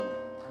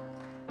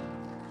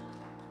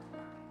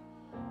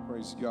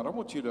Praise God. I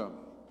want you to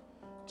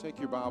take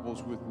your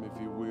Bibles with me, if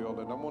you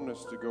will, and I want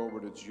us to go over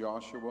to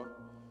Joshua,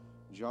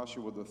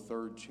 the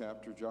third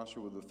chapter. I'm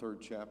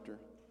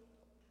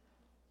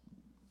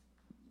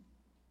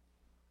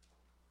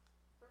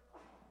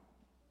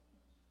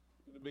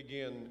going to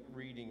begin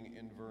reading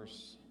in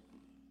verse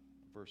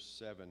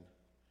 7.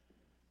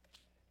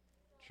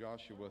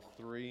 Joshua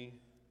 3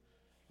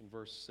 and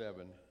verse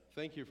 7.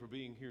 Thank you for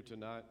being here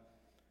tonight.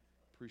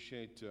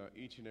 Appreciate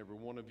each and every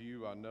one of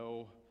you. I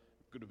know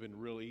it could have been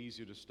really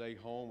easy to stay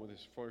home with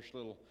this first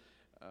little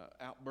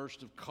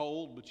outburst of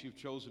cold, but you've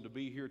chosen to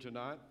be here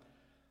tonight.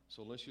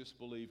 So let's just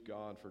believe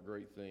God for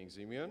great things.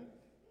 Amen?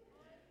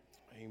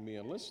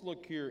 Amen. Let's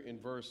look here in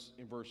verse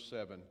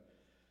 7,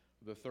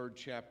 the third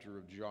chapter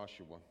of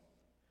Joshua.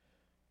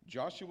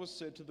 Joshua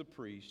said to the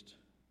priest,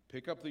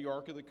 "Pick up the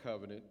Ark of the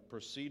Covenant,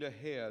 proceed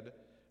ahead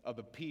of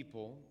the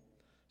people."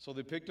 So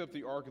they picked up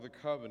the Ark of the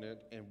Covenant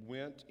and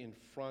went in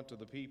front of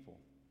the people.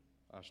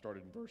 I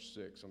started in verse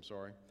 6, I'm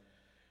sorry.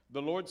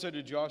 The Lord said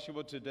to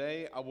Joshua,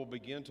 "Today I will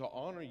begin to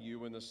honor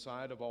you in the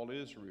sight of all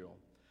Israel,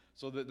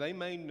 so that they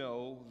may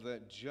know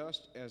that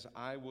just as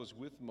I was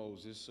with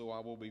Moses, so I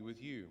will be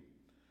with you.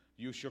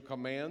 You shall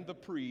command the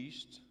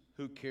priests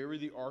who carry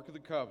the Ark of the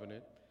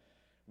Covenant,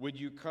 when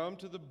you come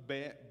to the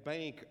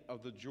bank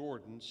of the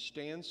Jordan,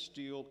 stand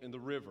still in the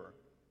river."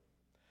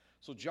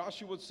 So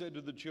Joshua said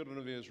to the children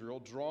of Israel,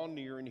 "Draw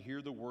near and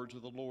hear the words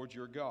of the Lord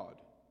your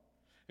God."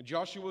 And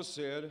Joshua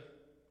said,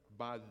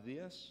 "By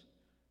this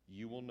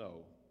you will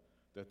know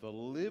that the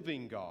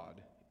living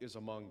God is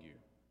among you,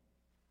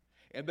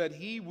 and that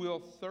he will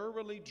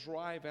thoroughly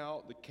drive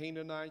out the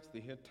Canaanites, the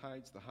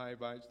Hittites, the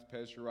Hivites, the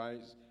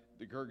Perizzites,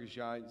 the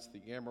Girgashites,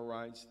 the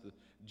Amorites, the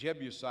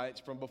Jebusites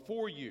from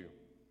before you.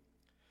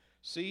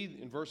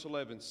 See," in verse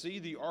 11, "see,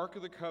 the ark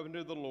of the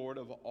covenant of the Lord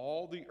of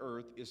all the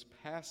earth is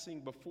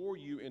passing before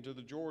you into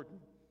the Jordan.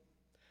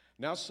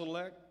 Now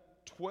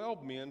select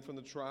 12 men from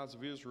the tribes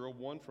of Israel,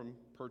 one from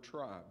per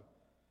tribe.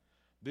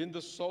 When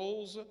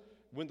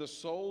the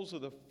soles of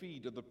the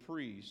feet of the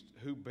priest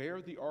who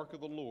bear the ark of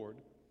the Lord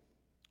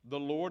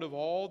of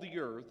all the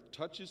earth,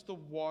 touches the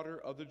water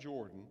of the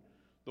Jordan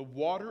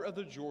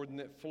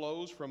that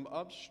flows from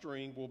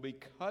upstream will be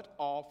cut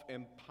off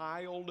and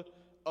piled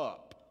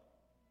up.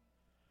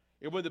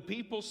 And when the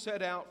people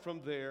set out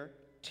from their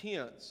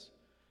tents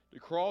to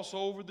cross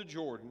over the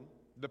Jordan,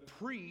 the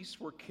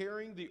priests were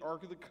carrying the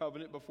Ark of the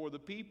Covenant before the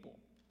people.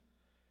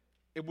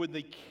 And when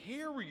the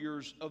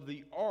carriers of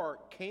the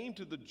ark came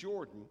to the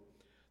Jordan,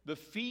 the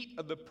feet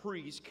of the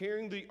priests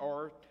carrying the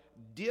ark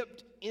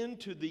dipped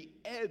into the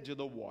edge of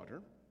the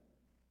water.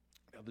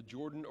 Now the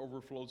Jordan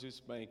overflows its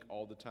bank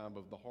all the time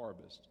of the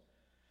harvest.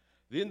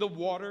 Then the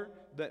water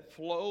that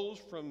flows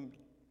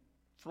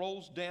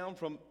down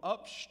from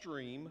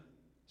upstream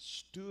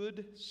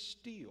stood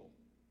still,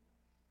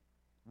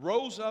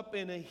 rose up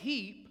in a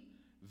heap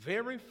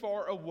very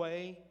far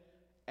away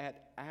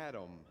at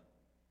Adam,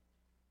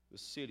 the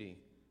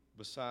city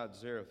beside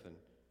Zarethan.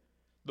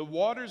 The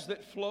waters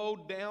that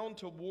flowed down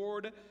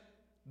toward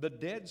the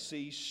Dead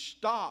Sea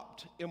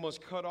stopped and was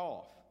cut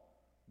off.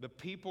 The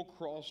people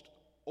crossed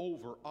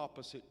over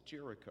opposite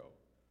Jericho.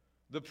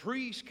 The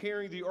priests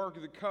carrying the Ark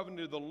of the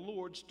Covenant of the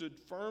Lord stood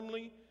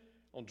firmly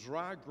on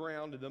dry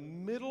ground in the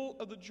middle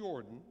of the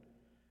Jordan,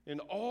 and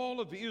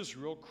all of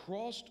Israel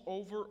crossed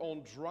over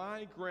on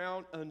dry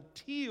ground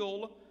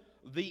until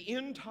the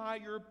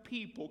entire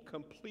people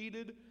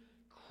completed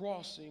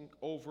crossing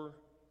over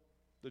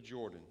the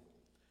Jordan.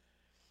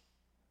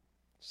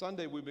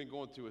 Sunday, we've been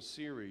going through a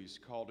series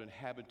called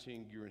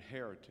Inhabiting Your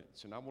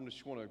Inheritance, and I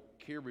just want to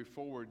carry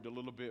forward a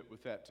little bit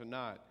with that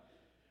tonight.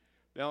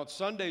 Now, on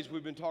Sundays,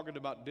 we've been talking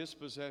about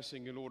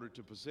dispossessing in order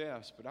to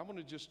possess, but I want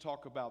to just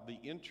talk about the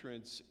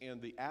entrance and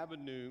the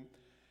avenue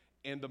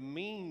and the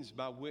means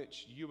by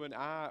which you and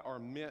I are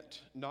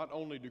meant not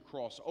only to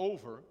cross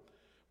over,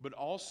 but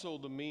also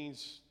the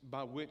means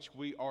by which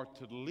we are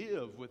to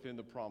live within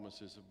the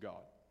promises of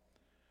God.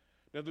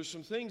 Now, there's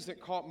some things that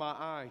caught my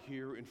eye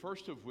here, and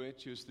first of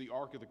which is the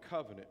Ark of the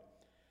Covenant.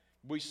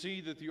 We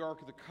see that the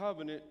Ark of the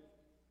Covenant,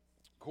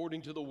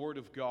 according to the Word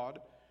of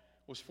God,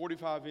 was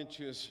 45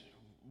 inches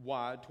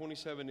wide,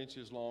 27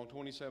 inches long,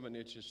 27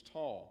 inches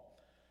tall.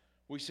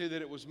 We see that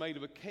it was made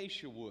of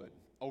acacia wood,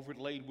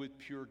 overlaid with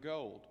pure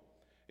gold.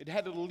 It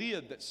had a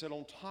lid that sat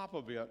on top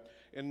of it,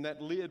 and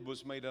that lid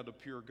was made out of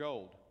pure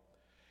gold.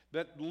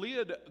 That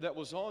lid that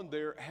was on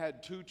there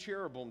had two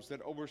cherubims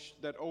that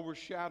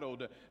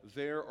overshadowed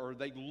there, or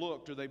they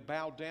looked, or they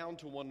bowed down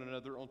to one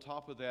another on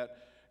top of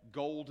that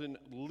golden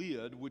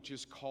lid, which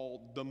is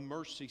called the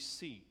mercy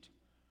seat.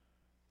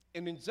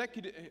 And in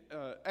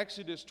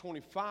Exodus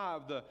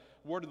 25, the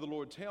word of the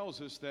Lord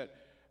tells us that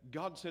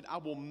God said, "I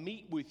will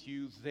meet with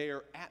you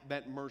there at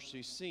that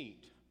mercy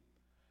seat."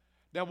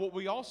 Now, what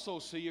we also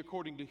see,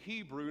 according to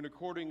Hebrew, and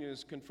according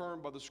as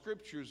confirmed by the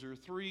Scriptures, there are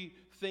three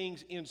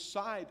things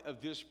inside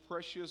of this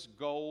precious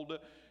gold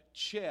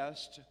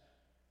chest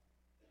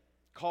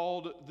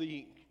called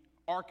the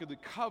Ark of the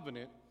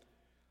Covenant.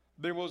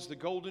 There was the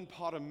golden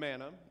pot of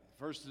manna,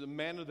 First, the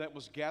manna that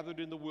was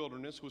gathered in the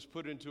wilderness was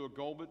put into a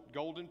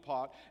golden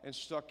pot and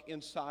stuck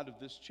inside of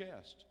this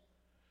chest.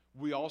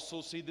 We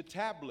also see the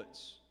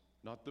tablets,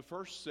 not the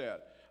first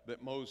set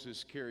that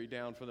Moses carried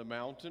down from the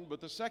mountain, but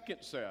the second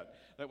set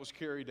that was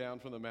carried down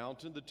from the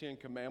mountain. The 10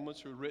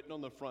 Commandments were written on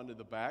the front and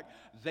the back.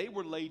 They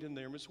were laid in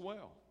there as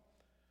well.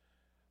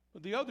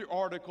 But the other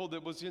article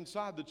that was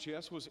inside the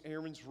chest was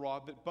Aaron's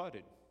rod that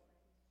budded.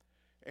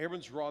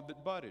 Aaron's rod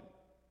that budded.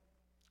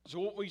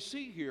 So what we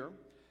see here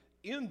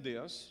in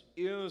this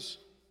is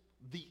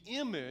the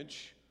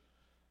image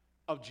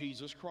of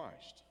Jesus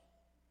Christ.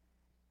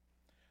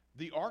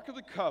 The Ark of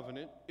the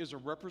Covenant is a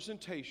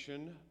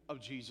representation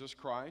of Jesus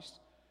Christ,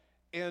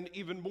 and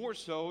even more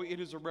so, it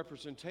is a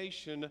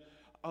representation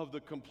of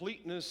the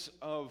completeness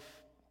of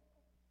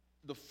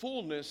the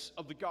fullness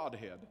of the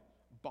Godhead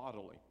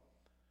bodily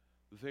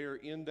there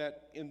in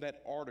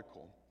that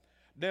article.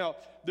 Now,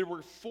 there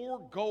were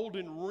 4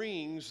 golden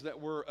rings that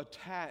were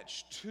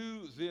attached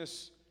to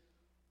this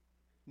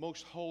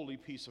most holy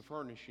piece of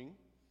furnishing,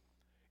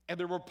 and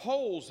there were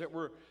poles that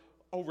were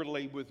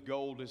overlaid with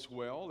gold as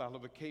well, out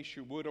of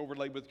acacia wood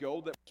overlaid with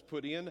gold that was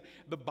put in.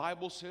 The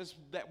Bible says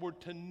that were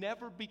to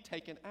never be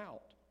taken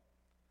out.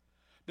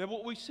 Now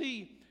what we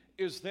see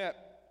is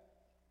that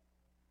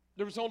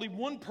there was only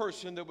one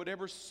person that would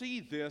ever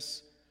see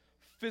this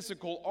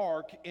physical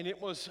ark, and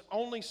it was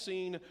only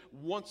seen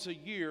once a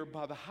year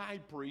by the high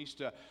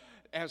priest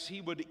as he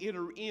would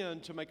enter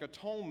in to make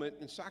atonement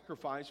and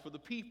sacrifice for the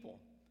people.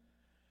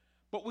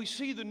 But we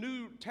see the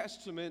New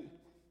Testament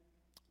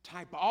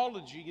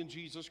typology in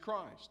Jesus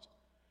Christ.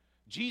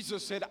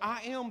 Jesus said,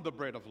 I am the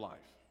bread of life.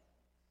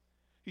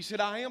 He said,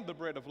 I am the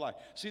bread of life.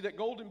 See, that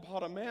golden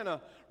pot of manna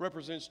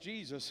represents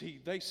Jesus.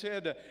 They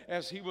said,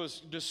 as he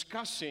was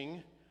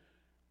discussing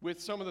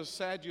with some of the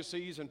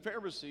Sadducees and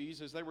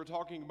Pharisees, as they were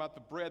talking about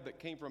the bread that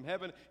came from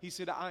heaven, he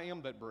said, I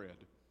am that bread.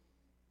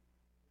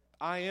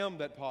 I am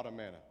that pot of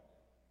manna.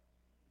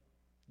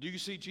 Do you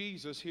see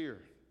Jesus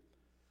here?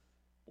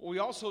 What we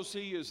also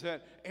see is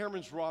that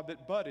Aaron's rod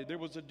that budded. There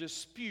was a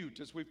dispute,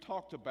 as we've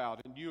talked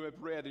about, and you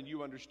have read and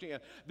you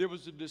understand. There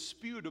was a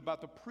dispute about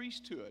the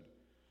priesthood.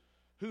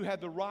 Who had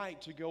the right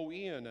to go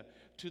in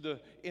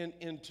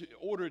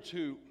order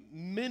to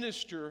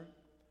minister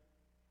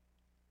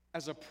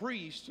as a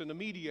priest and a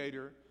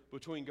mediator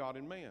between God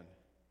and man?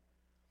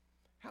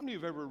 How many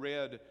have ever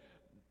read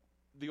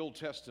the Old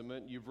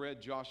Testament? You've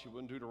read Joshua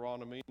and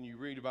Deuteronomy, and you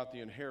read about the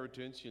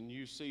inheritance, and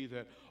you see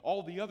that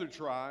all the other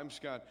tribes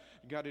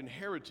got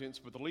inheritance,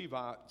 but the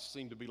Levites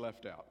seem to be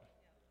left out.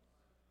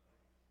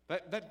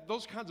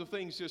 Those kinds of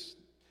things just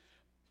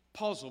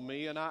puzzle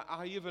me, and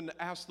I even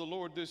asked the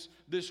Lord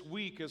this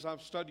week as I'm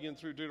studying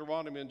through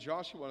Deuteronomy and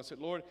Joshua, and I said,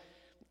 Lord,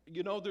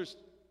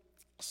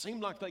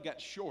 seemed like they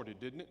got shorted,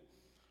 didn't it?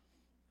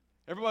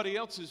 Everybody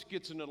else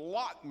gets an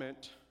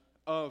allotment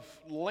of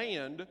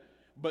land,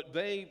 but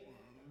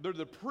they're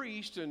the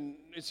priest, and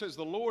it says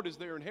the Lord is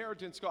their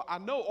inheritance. I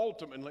know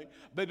ultimately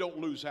they don't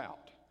lose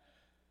out.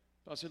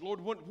 I said,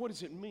 Lord, what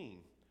does it mean?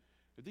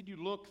 And then you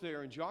look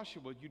there in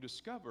Joshua, you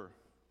discover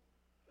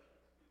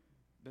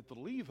that the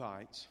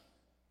Levites,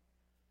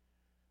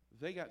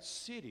 they got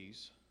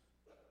cities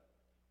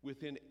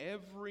within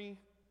every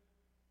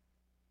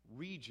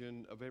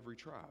region of every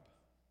tribe.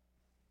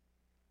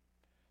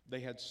 They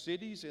had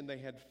cities and they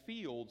had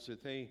fields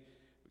that they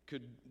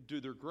could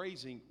do their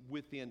grazing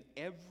within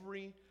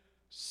every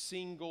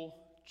single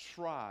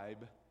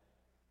tribe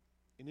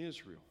in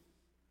Israel.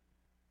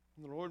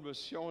 And the Lord was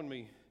showing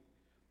me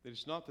that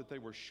it's not that they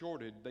were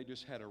shorted, they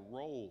just had a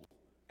role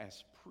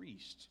as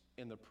priests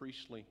in the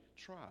priestly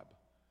tribe.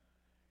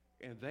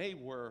 And they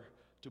were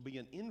to be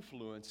an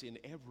influence in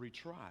every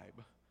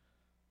tribe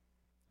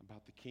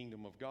about the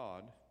kingdom of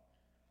God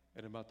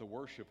and about the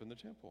worship in the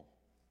temple.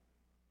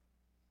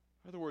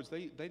 In other words,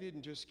 they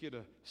didn't just get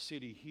a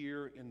city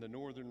here in the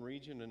northern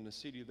region and a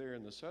city there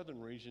in the southern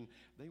region.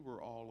 They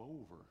were all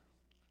over.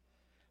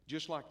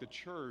 Just like the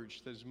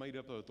church that is made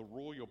up of the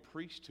royal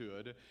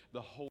priesthood,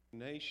 the whole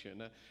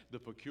nation, the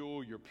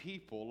peculiar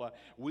people,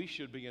 we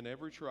should be in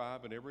every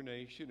tribe and every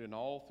nation and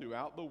all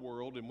throughout the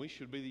world, and we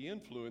should be the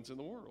influence in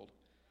the world.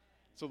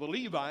 So the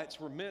Levites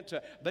were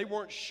they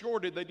weren't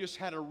shorted, they just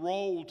had a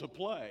role to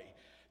play.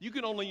 You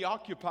can only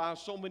occupy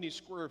so many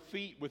square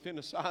feet within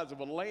the size of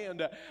a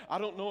land. I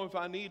don't know if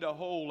I need a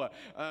whole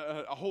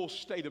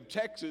state of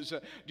Texas.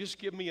 Just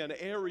give me an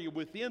area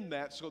within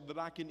that so that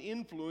I can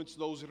influence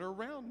those that are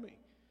around me.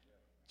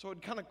 So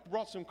it kind of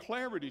brought some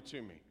clarity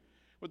to me.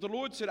 But the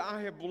Lord said,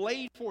 I have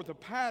laid forth a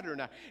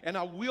pattern, and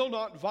I will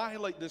not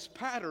violate this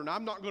pattern.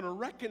 I'm not going to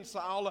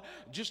reconcile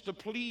just to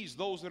please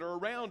those that are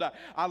around.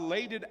 I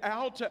laid it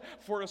out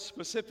for a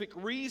specific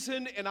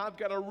reason, and I've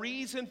got a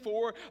reason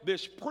for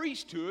this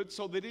priesthood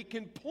so that it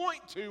can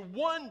point to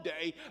one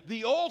day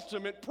the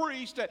ultimate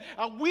priest.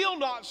 I will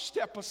not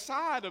step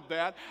aside of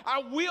that. I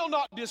will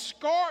not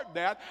discard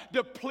that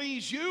to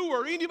please you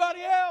or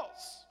anybody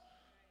else.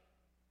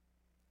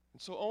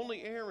 And so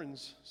only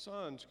Aaron's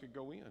sons could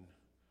go in.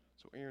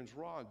 So Aaron's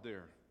rod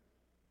there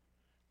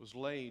was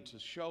laid to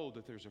show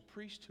that there's a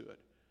priesthood.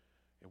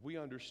 And we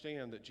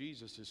understand that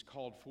Jesus is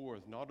called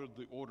forth not of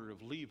the order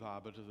of Levi,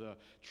 but of the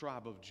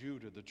tribe of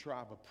Judah, the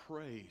tribe of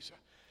praise.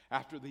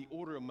 After the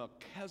order of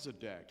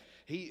Melchizedek,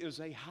 he is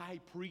a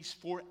high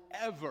priest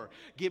forever,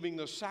 giving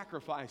the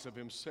sacrifice of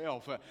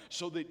himself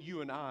so that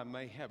you and I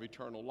may have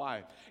eternal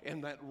life.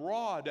 And that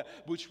rod,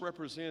 which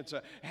represents,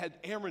 had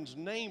Aaron's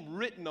name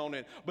written on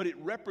it, but it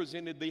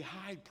represented the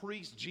high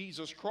priest,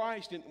 Jesus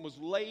Christ, and it was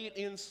laid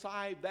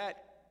inside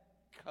that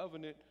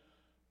covenant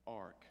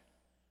ark.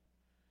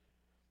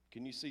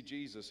 Can you see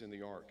Jesus in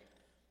the ark?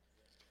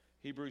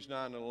 Hebrews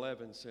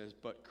 9:11 says,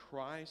 but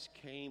Christ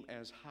came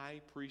as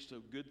high priest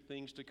of good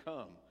things to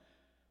come.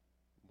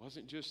 It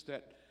wasn't just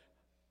that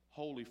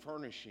holy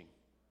furnishing.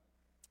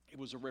 It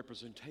was a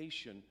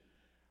representation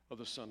of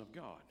the Son of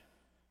God.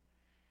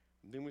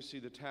 And then we see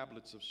the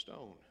tablets of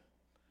stone.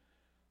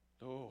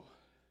 Oh,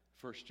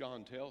 1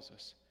 John tells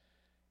us,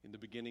 in the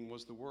beginning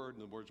was the Word,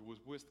 and the Word was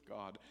with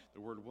God. The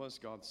Word was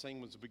God.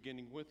 Same was the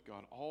beginning with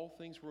God. All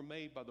things were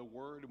made by the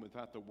Word, and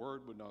without the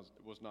Word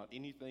was not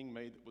anything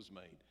made that was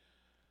made.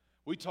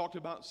 We talked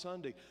about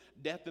Sunday,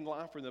 death and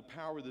life are in the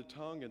power of the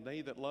tongue, and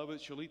they that love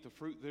it shall eat the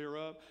fruit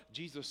thereof.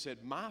 Jesus said,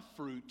 my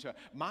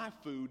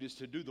food is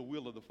to do the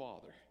will of the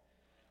Father.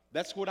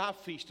 That's what I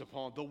feast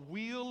upon, the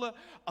will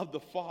of the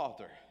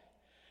Father.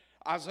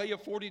 Isaiah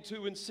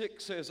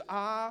 42:6 says,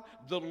 I,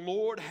 the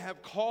Lord,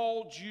 have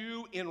called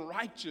you in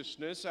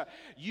righteousness.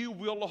 You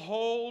will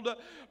hold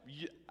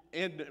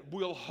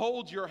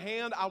your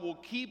hand. I will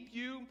keep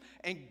you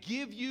and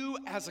give you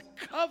as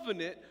a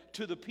covenant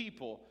to the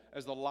people,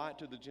 as the light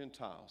to the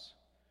Gentiles.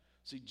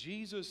 See,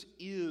 Jesus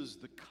is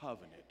the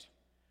covenant.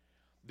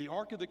 The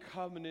Ark of the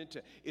Covenant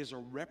is a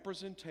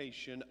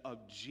representation of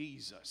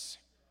Jesus.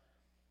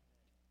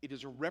 It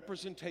is a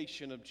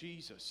representation of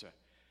Jesus.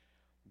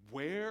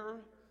 Where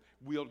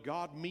will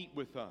God meet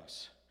with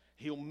us?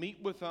 He'll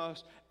meet with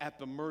us at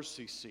the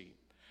mercy seat,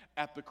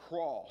 at the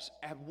cross,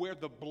 at where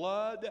the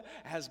blood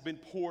has been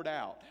poured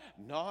out,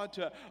 not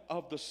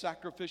of the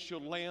sacrificial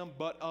lamb,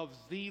 but of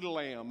the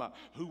Lamb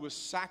who was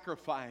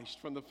sacrificed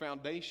from the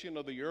foundation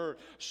of the earth,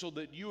 so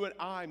that you and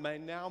I may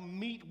now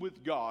meet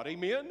with God.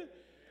 Amen?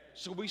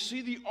 So we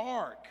see the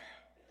ark.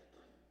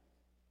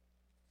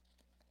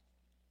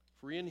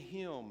 For in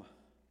him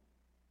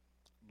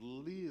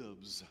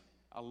lives,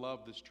 I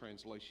love this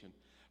translation,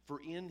 for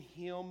in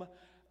him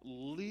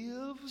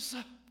lives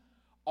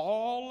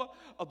all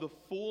of the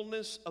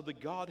fullness of the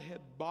Godhead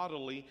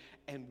bodily,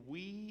 and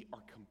we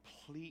are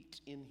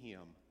complete in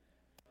him.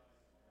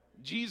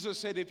 Jesus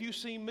said, if you've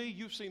seen me,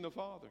 you've seen the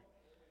Father.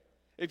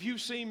 If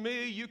you've seen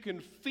me, you can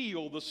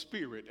feel the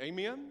Spirit.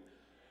 Amen?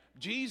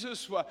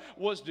 Jesus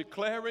was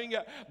declaring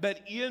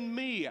that in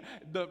me,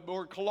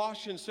 or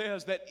Colossians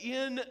says that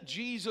in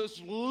Jesus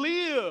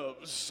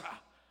lives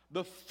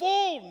the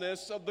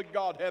fullness of the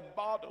Godhead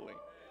bodily.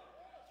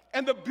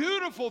 And the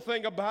beautiful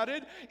thing about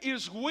it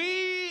is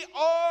we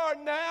are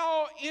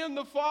now in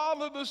the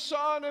Father, the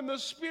Son, and the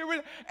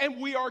Spirit,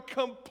 and we are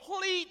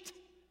complete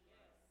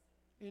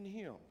in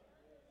him.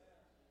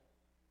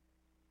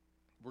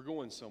 We're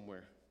going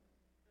somewhere.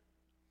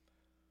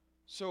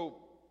 So,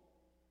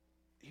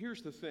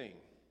 here's the thing.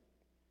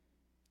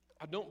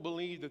 I don't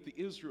believe that the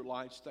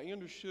Israelites, they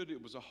understood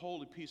it was a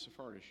holy piece of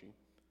furnishing.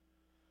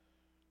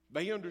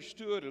 They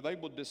understood, or they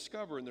will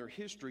discover in their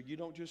history, you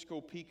don't just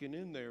go peeking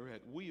in there at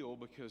will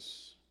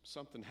because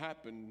something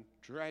happened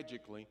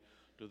tragically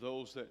to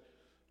those that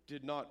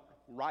did not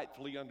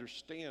rightfully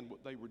understand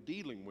what they were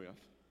dealing with.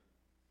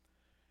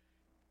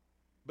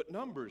 But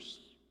Numbers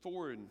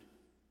 4, and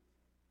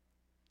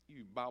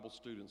you Bible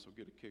students will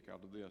get a kick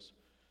out of this.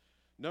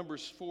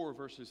 Numbers 4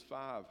 verses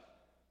 5.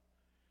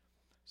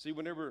 See,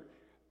 whenever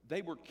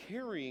they were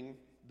carrying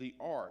the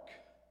ark,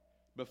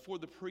 before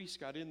the priest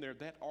got in there,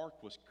 that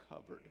ark was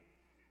covered.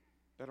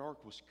 That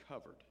ark was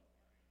covered.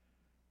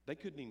 They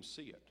couldn't even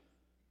see it.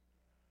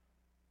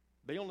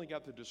 They only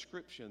got the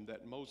description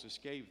that Moses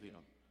gave them.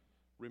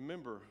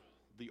 Remember,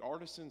 the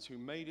artisans who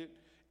made it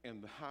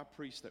and the high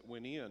priest that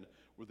went in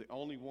were the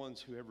only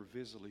ones who ever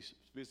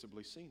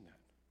visibly seen that.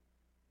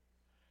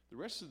 The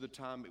rest of the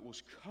time, it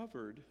was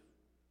covered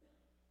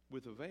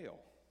with a veil.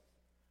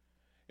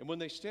 And when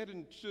they stood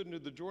into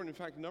the Jordan, in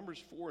fact,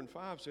 Numbers 4 and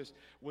 5 says,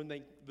 when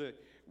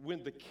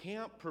the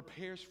camp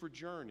prepares for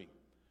journey,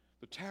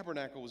 the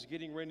tabernacle was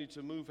getting ready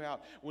to move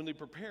out. When they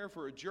prepare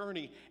for a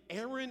journey,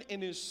 Aaron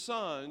and his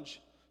sons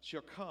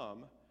shall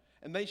come,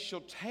 and they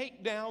shall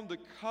take down the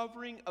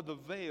covering of the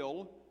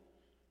veil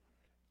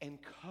and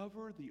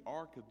cover the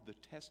ark of the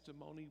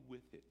testimony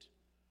with it.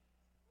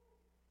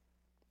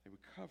 They would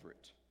cover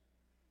it.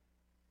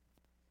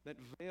 That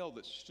veil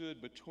that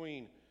stood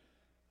between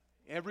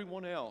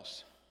everyone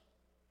else,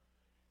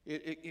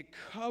 it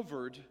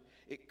covered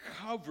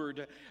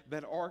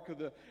that ark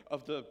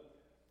of the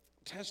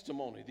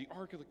testimony, the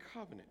ark of the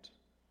covenant.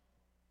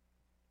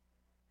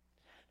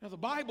 Now the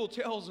Bible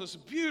tells us a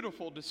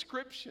beautiful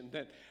description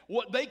that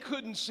what they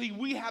couldn't see,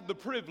 we have the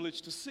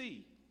privilege to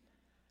see.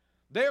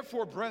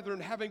 Therefore, brethren,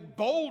 having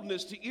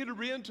boldness to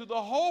enter into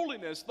the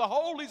holiness, the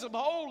holies of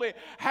holy,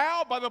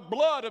 how? By the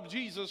blood of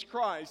Jesus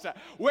Christ.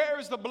 Where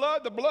is the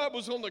blood? The blood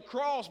was on the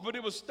cross, but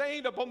it was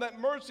stained upon that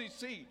mercy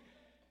seat.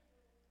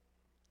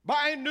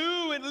 By a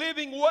new and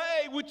living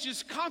way, which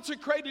is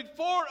consecrated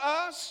for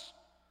us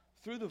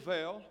through the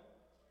veil,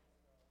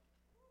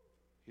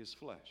 his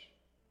flesh.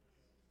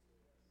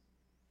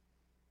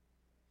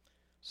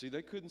 See,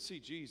 they couldn't see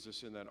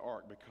Jesus in that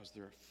ark because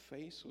their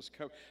face was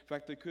covered. In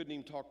fact, they couldn't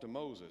even talk to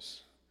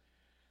Moses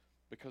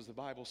because the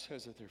Bible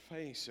says that their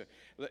face,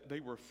 they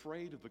were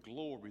afraid of the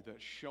glory that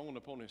shone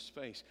upon his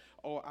face.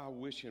 Oh, I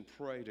wish and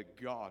pray to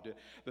God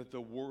that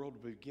the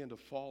world begin to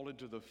fall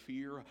into the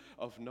fear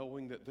of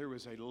knowing that there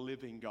is a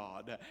living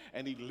God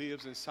and he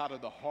lives inside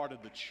of the heart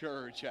of the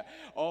church.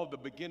 Oh, the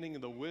beginning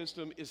of the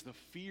wisdom is the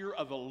fear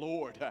of the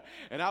Lord.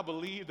 And I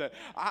believe that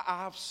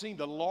I've seen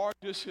the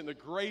largest and the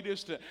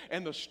greatest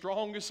and the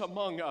strongest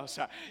among us,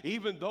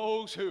 even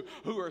those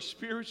who are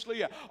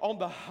spiritually on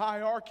the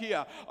hierarchy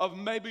of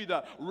maybe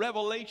the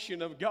revelation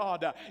of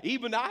God.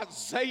 Even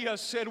Isaiah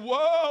said,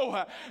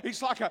 whoa,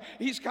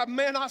 he's got,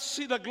 man, I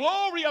see the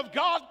glory of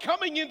God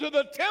coming into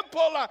the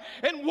temple.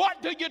 And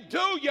what do?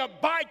 You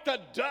bite the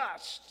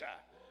dust.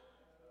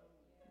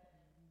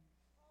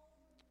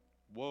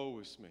 Woe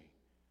is me.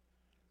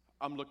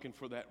 I'm looking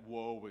for that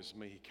woe is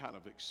me kind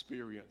of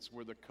experience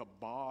where the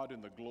kabod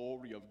and the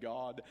glory of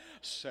God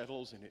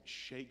settles and it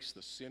shakes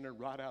the sinner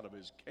right out of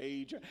his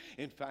cage.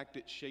 In fact,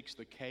 it shakes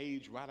the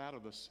cage right out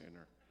of the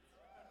sinner.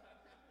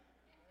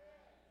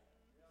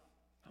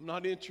 I'm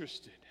not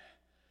interested.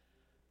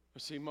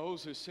 But see,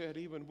 Moses said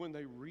even when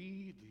they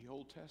read the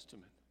Old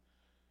Testament,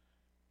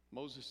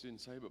 Moses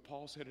didn't say, but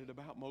Paul said it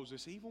about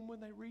Moses. Even when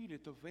they read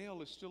it, the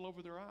veil is still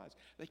over their eyes.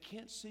 They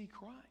can't see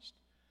Christ.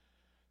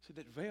 So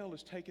that veil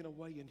is taken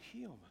away in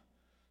him.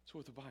 That's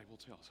what the Bible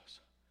tells us.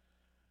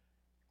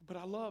 But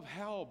I love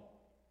how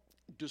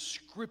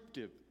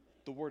descriptive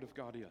the Word of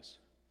God is.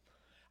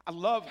 I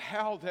love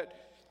how that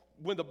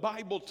when the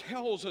Bible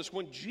tells us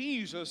when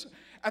Jesus,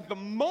 at the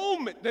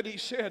moment that he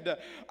said,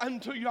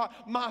 unto you,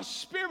 my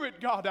spirit,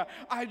 God,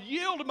 I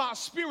yield my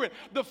spirit.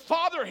 The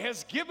Father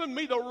has given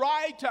me the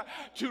right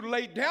to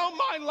lay down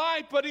my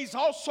life, but he's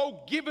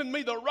also given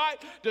me the right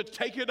to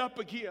take it up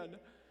again.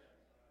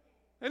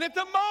 And at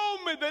the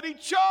moment that he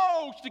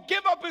chose to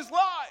give up his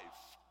life,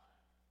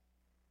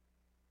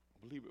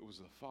 I believe it was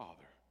the Father,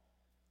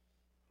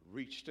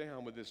 reached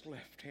down with his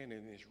left hand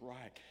and his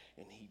right,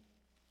 and he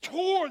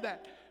tore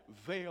that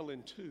veil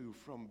in two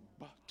from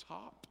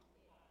top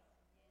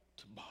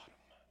to bottom.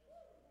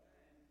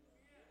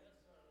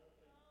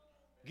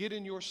 Get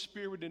in your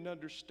spirit and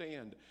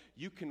understand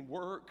you can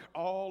work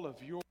all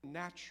of your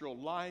natural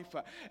life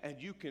and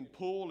you can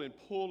pull and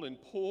pull and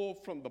pull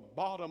from the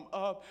bottom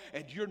up,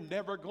 and you're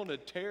never going to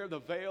tear the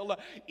veil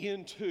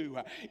in two.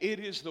 It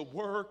is the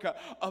work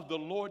of the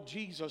Lord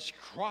Jesus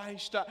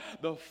Christ,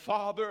 the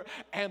Father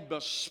and the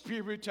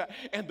Spirit,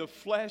 and the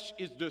flesh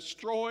is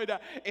destroyed,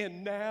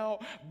 and now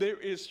there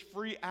is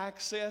free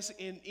access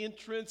and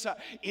entrance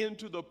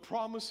into the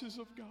promises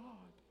of God.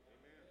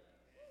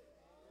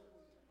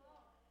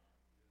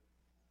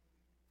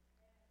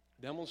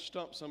 Now, I'm going to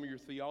stump some of your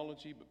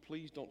theology, but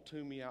please don't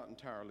tune me out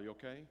entirely,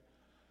 okay?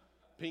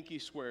 Pinky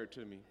swear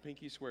to me.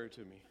 Pinky swear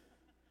to me.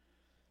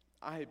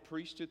 I had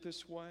preached it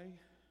this way.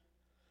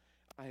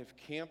 I have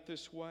camped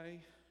this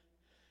way.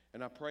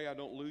 And I pray I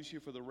don't lose you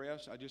for the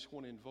rest. I just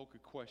want to invoke a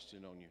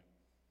question on you.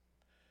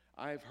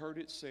 I have heard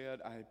it said.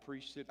 I have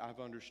preached it.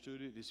 I've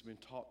understood it. It's been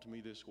taught to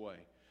me this way.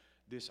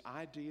 This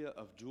idea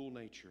of dual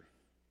nature.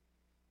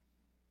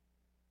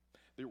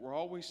 That we're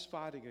always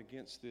fighting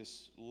against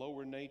this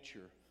lower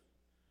nature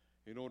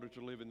in order to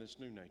live in this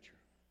new nature.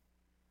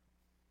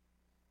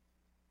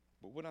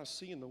 But what I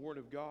see in the Word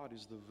of God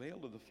is the veil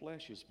of the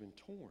flesh has been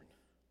torn.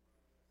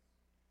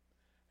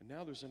 And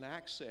now there's an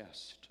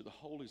access to the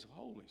holies of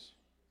holies.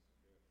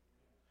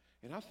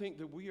 And I think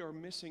that we are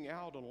missing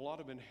out on a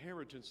lot of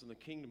inheritance in the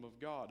kingdom of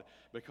God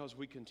because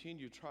we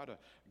continue to try to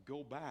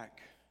go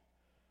back,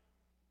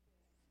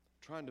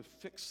 trying to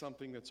fix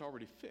something that's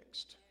already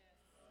fixed.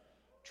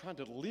 Trying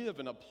to live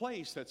in a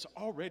place that's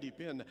already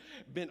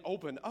been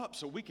opened up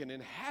so we can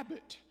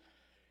inhabit.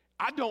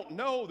 I don't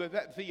know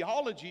that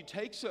theology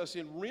takes us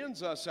and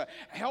rends us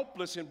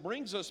helpless and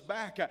brings us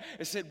back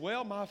and said,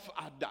 well,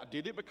 I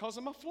did it because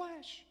of my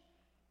flesh.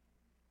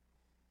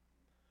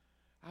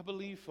 I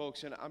believe,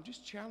 folks, and I'm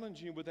just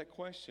challenging you with that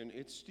question.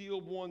 It's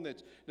still one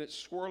that's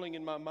swirling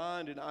in my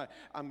mind, and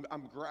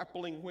I'm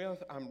grappling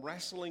with, I'm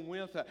wrestling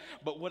with.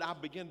 But what I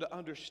begin to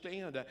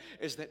understand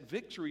is that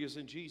victory is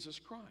in Jesus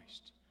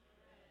Christ.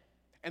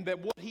 And that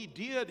what he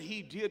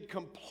did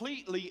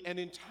completely and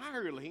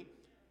entirely.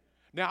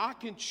 Now, I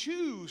can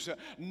choose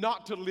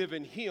not to live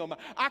in him.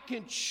 I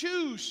can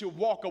choose to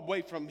walk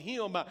away from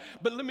him.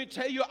 But let me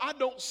tell you, I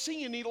don't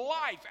see any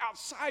life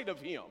outside of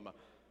him.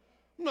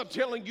 I'm not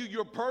telling you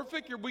you're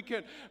perfect or we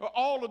can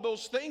all of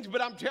those things, but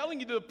I'm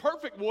telling you the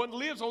perfect one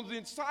lives on the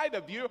inside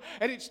of you,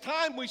 and it's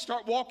time we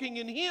start walking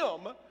in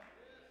him.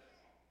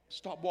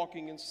 Stop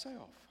walking in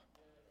self.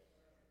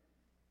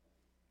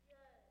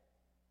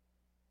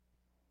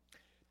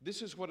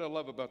 This is what I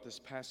love about this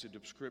passage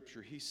of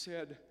Scripture. He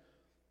said,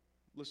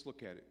 let's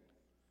look at it.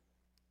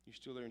 You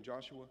still there in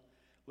Joshua?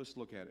 Let's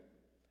look at it.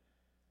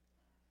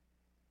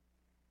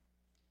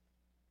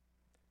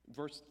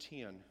 Verse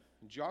 10,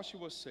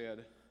 Joshua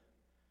said,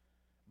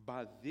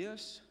 by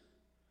this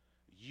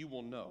you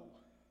will know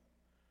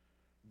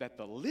that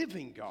the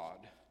living God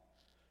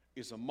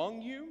is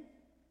among you,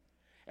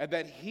 and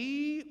that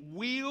he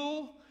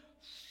will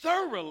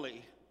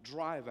thoroughly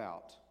drive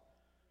out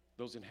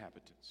those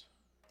inhabitants.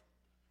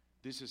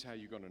 This is how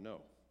you're going to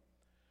know.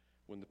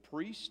 When the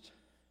priest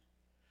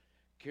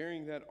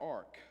carrying that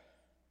ark,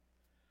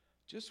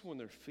 just when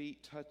their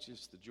feet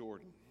touches the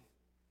Jordan,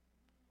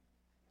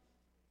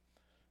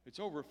 it's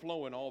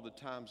overflowing all the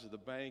times of the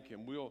bank,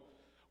 and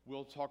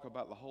we'll talk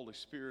about the Holy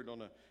Spirit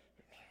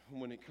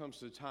when it comes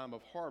to the time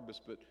of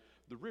harvest, but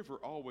the river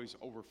always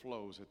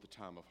overflows at the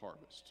time of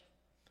harvest.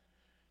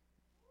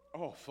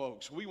 Oh,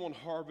 folks, we want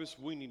harvest,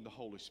 we need the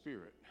Holy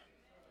Spirit.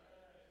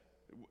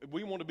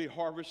 We want to be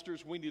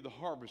harvesters, we need the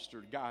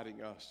harvester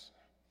guiding us.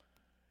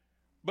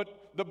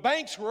 But the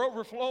banks were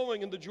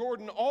overflowing in the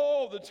Jordan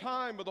all the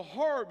time of the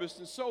harvest,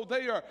 and so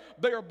they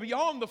are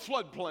beyond the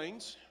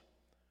floodplains.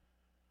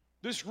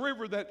 This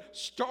river that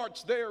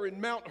starts there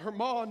in Mount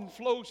Hermon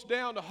flows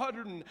down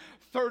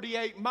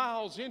 138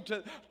 miles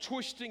into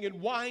twisting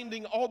and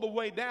winding all the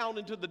way down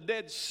into the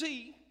Dead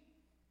Sea.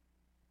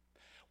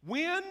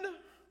 When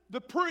the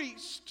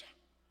priest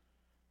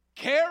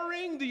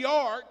carrying the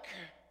ark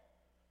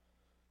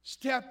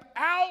step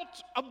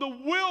out of the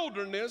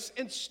wilderness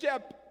and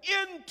step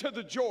into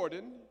the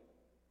Jordan,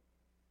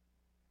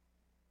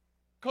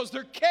 because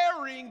they're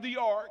carrying the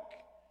ark,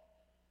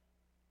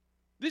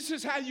 this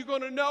is how you're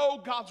going to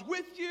know God's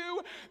with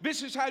you.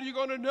 This is how you're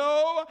going to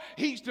know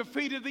he's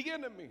defeated the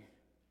enemy.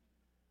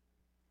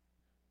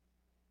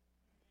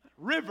 That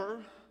river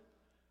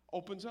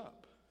opens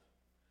up.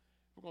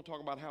 We're going to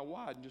talk about how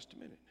wide in just a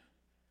minute.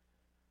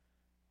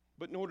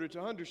 But in order to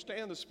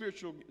understand the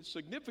spiritual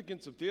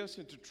significance of this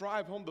and to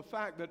drive home the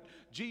fact that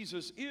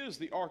Jesus is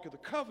the Ark of the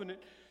Covenant,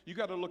 you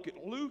got to look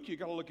at Luke, you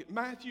got to look at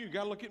Matthew, you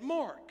got to look at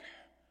Mark.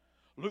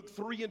 Luke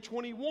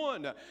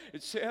 3:21,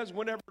 it says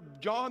whenever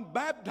John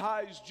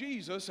baptized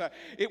Jesus,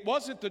 it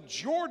wasn't the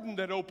Jordan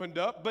that opened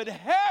up, but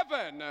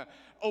heaven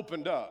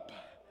opened up.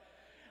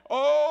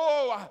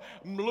 Oh,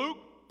 Luke,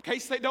 in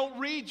case they don't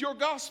read your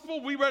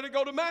gospel, we better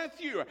go to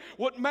Matthew.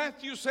 What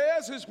Matthew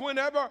says is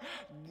whenever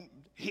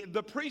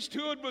the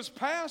priesthood was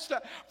passed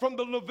from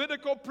the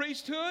Levitical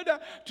priesthood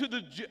to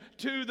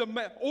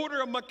the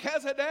order of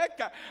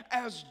Melchizedek,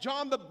 as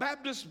John the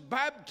Baptist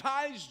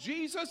baptized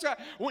Jesus,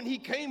 when he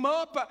came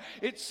up,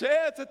 it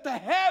says that the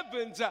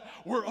heavens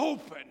were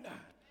open.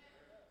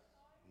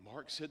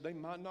 Mark said they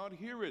might not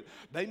hear it.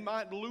 They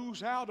might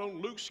lose out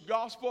on Luke's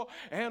gospel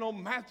and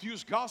on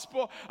Matthew's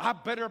gospel. I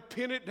better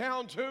pin it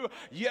down to,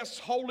 yes,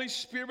 Holy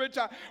Spirit,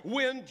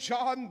 when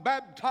John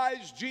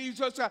baptized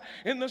Jesus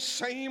in the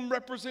same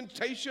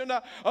representation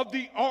of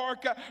the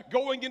ark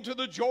going into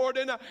the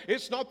Jordan,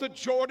 it's not the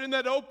Jordan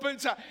that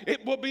opens,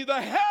 it will be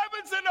the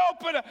heavens that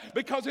open,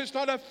 because it's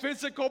not a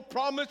physical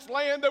promised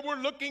land that we're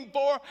looking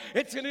for.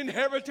 It's an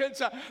inheritance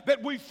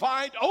that we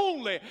find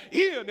only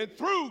in and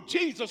through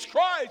Jesus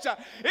Christ.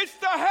 It's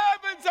the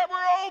heavens that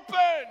were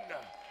open.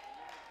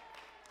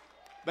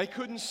 They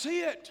couldn't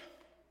see it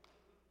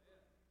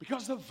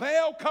because the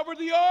veil covered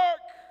the ark.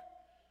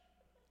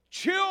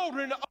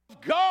 Children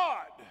of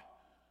God,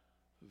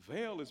 the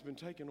veil has been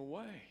taken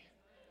away.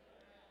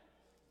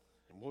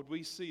 And what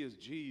we see is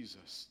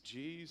Jesus,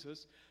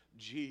 Jesus,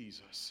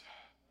 Jesus.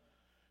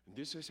 And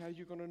this is how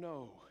you're going to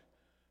know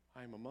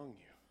I am among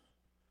you.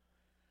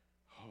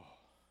 Oh,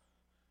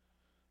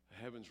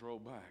 the heavens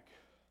rolled back.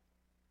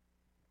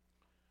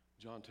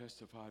 John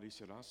testified, he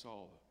said, I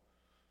saw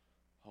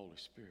the Holy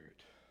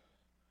Spirit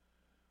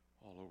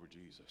all over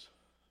Jesus.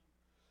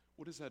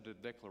 What is that a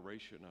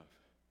declaration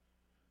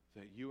of?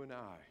 That you and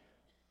I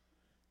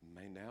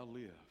may now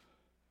live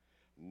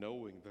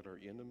knowing that our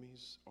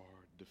enemies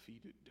are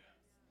defeated.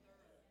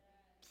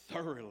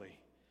 Thoroughly,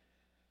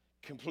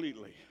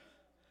 completely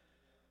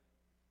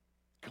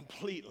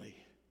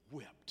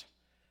whipped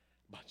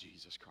by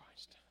Jesus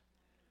Christ.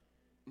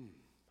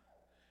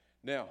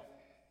 Now,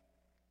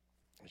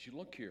 as you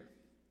look here,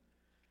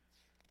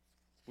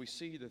 we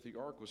see that the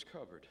ark was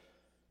covered.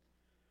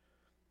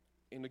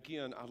 And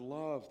again, I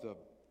love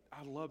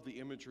the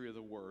imagery of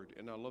the word,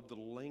 and I love the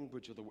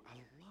language of the word. I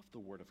love the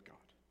word of God.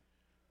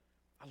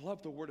 I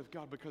love the word of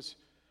God because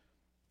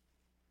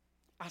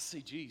I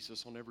see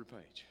Jesus on every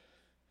page.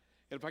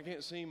 And if I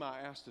can't see him, I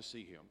ask to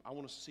see him. I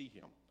want to see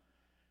him.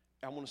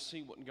 I want to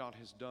see what God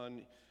has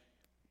done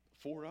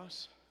for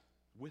us,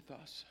 with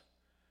us.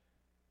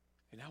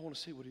 And I want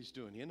to see what he's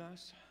doing in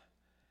us,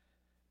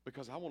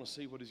 because I want to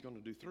see what he's going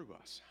to do through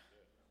us.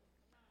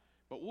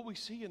 But what we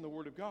see in the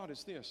Word of God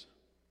is this,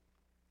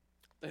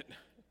 that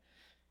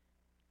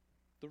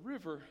the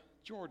river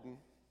Jordan,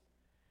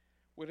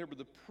 whenever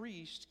the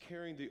priest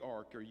carrying the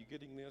ark, are you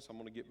getting this? I'm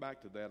going to get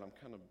back to that.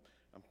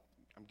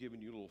 I'm giving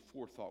you a little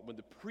forethought. When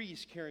the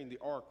priest carrying the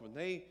ark, when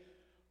they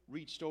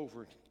reached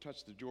over and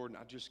touched the Jordan,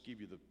 I'll just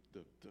give you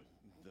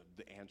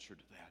the answer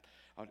to that.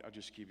 I'll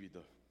just give you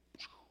the...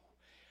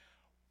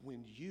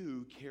 When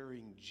you,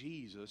 carrying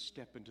Jesus,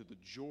 step into the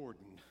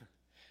Jordan,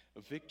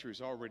 a victory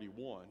is already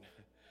won,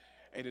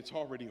 and it's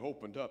already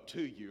opened up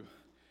to you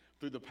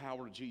through the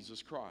power of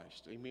Jesus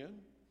Christ. Amen?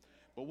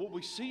 But what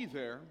we see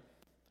there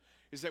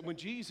is that when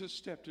Jesus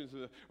stepped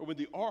into when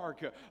the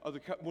ark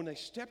when they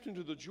stepped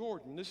into the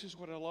Jordan, this is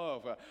what I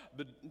love,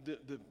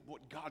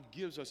 what God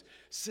gives us.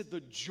 Said the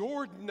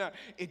Jordan,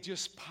 it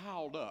just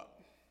piled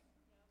up.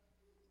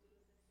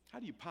 How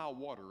do you pile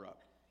water up?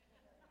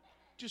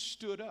 Just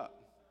stood up.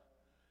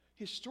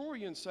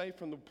 Historians say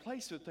from the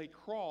place that they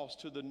crossed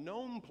to the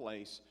known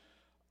place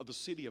of the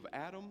city of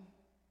Adam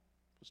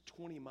was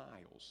 20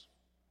 miles.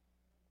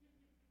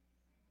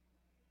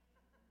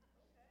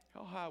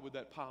 How high would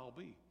that pile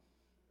be?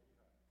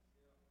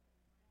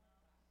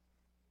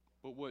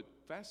 But what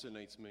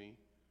fascinates me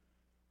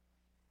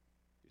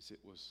is it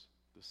was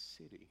the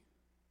city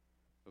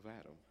of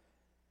Adam.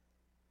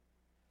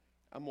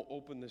 I'm going to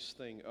open this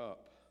thing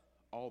up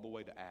all the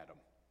way to Adam.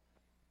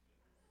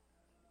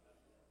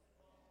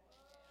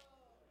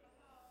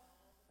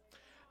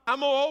 I'm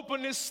going to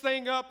open this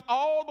thing up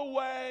all the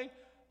way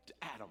to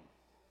Adam.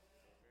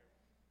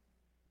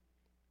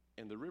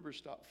 And the river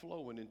stopped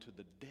flowing into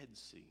the Dead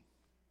Sea.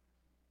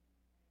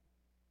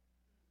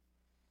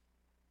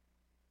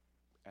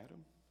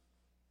 Adam,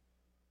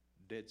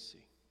 Dead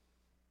Sea.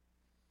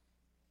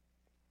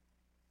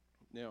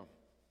 Now,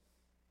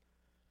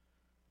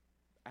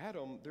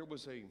 Adam, there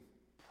was a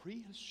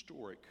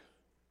prehistoric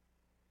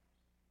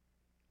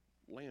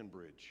land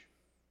bridge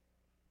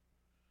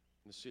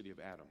in the city of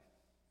Adam.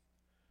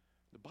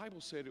 The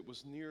Bible said it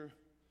was near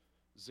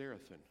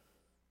Zarethan.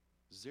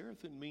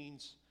 Zarethan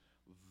means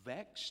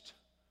vexed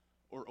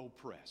or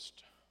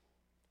oppressed.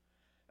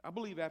 I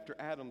believe after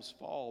Adam's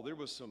fall, there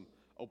was some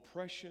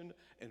oppression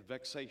and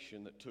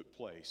vexation that took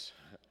place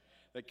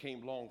that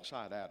came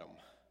alongside Adam.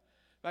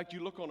 In fact,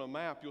 you look on a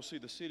map, you'll see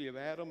the city of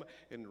Adam,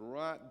 and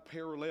right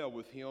parallel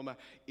with him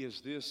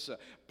is this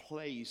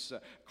place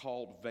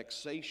called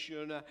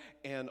vexation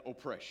and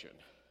oppression.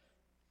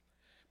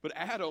 But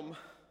Adam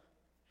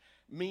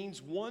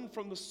means one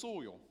from the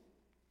soil.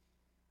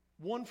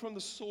 One from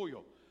the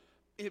soil.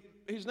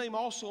 His name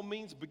also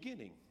means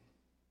beginning.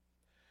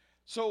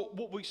 So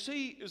what we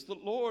see is the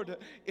Lord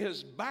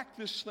has backed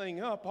this thing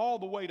up all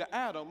the way to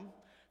Adam.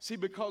 See,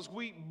 because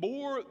we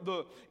bore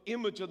the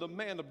image of the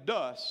man of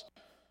dust.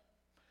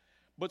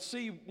 But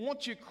see,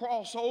 once you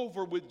cross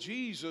over with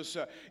Jesus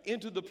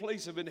into the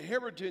place of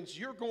inheritance,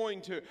 you're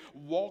going to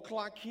walk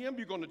like him,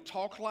 you're going to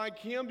talk like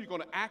him, you're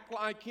going to act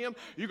like him,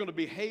 you're going to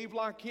behave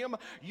like him.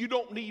 You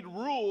don't need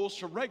rules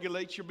to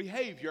regulate your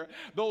behavior.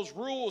 Those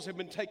rules have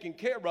been taken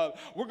care of.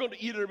 We're going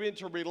to enter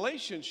into a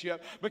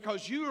relationship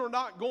because you are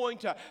not going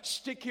to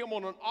stick him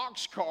on an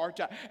ox cart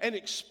and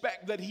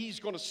expect that he's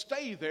going to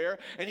stay there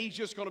and he's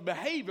just going to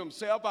behave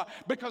himself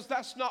because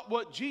that's not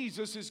what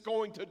Jesus is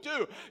going to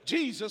do.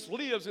 Jesus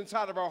lives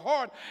inside of our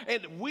heart,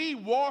 and we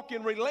walk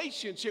in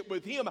relationship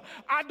with him.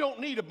 I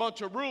don't need a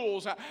bunch of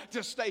rules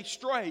to stay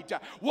straight.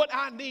 What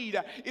I need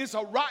is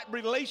a right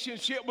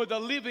relationship with a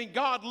living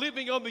God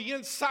living on the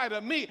inside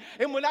of me.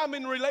 And when I'm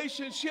in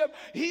relationship,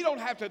 he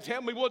don't have to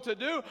tell me what to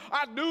do.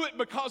 I do it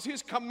because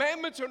his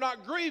commandments are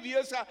not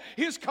grievous.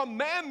 His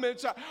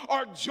commandments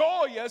are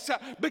joyous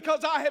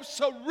because I have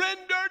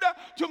surrendered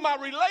to my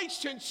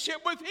relationship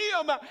with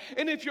him.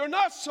 And if you're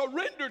not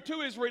surrendered to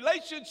his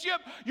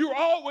relationship, you're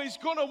always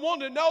going to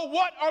want to know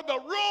what are the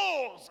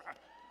rules.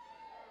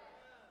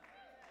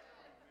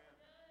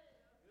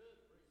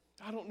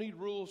 I don't need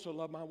rules to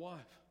love my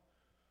wife.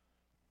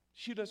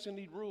 She doesn't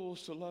need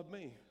rules to love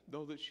me,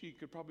 though that she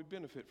could probably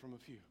benefit from a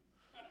few.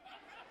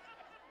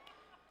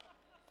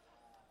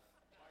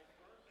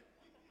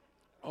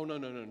 Oh, no.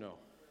 No.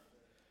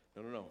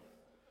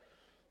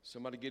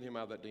 Somebody get him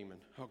out of that demon.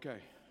 Okay.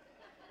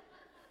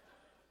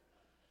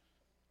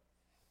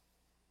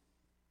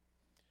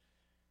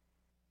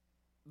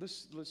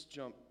 Let's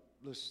jump.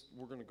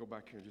 We're going to go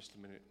back here in just a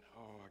minute.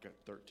 Oh, I got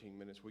 13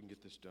 minutes. We can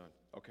get this done.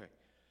 Okay.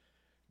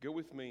 Go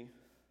with me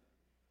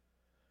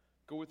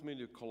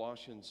to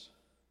Colossians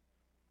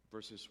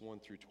verses 1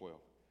 through 12.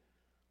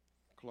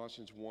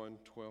 Colossians 1,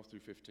 12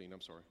 through 15.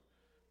 I'm sorry.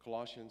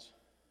 Colossians.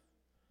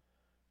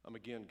 I'm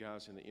again,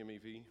 guys, in the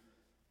MEV.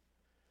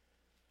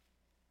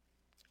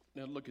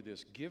 Now look at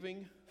this.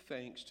 Giving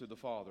thanks to the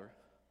Father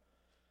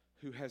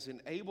who has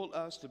enabled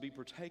us to be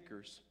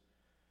partakers.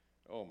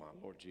 Oh, my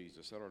Lord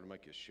Jesus, that ought to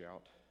make us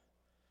shout.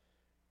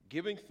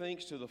 Giving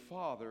thanks to the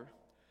Father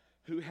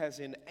who has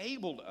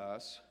enabled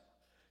us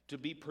to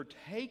be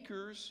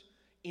partakers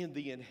in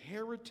the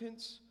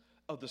inheritance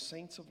of the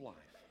saints of light.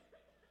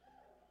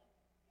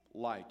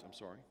 Let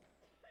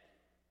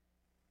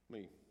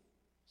me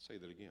say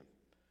that again.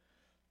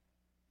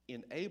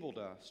 Enabled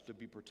us to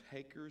be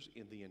partakers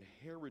in the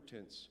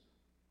inheritance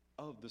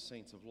of the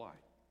saints of light.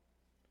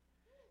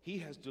 He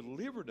has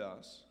delivered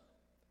us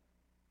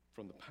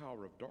from the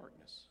power of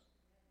darkness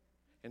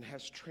and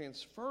has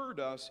transferred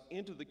us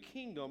into the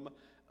kingdom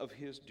of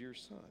his dear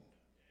Son.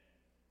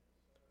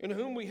 in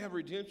whom we have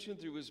redemption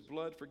through his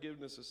blood,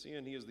 forgiveness of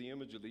sin. He is the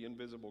image of the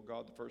invisible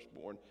God, the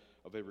firstborn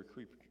of every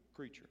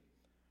creature.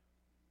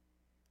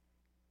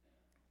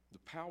 The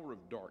power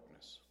of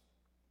darkness.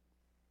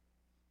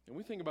 When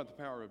we think about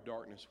the power of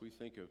darkness, we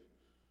think of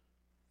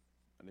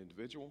an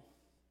individual.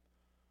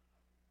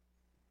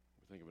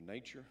 We think of a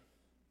nature.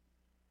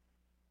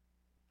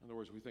 In other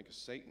words, we think of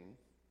Satan.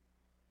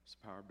 It's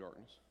the power of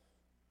darkness.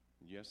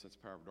 And yes, that's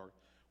the power of darkness.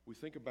 We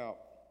think about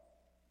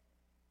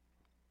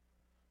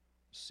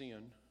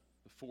sin,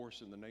 the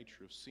force and the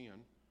nature of sin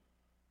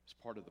is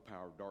part of the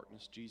power of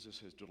darkness. Jesus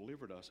has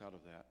delivered us out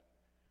of that.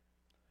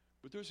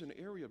 But there's an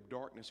area of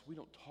darkness we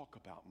don't talk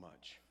about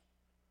much,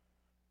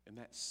 and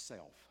that's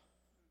self.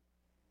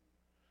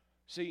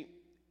 See,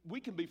 we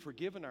can be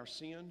forgiven our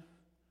sin.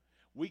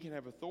 We can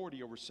have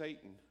authority over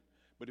Satan.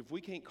 But if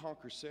we can't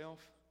conquer self,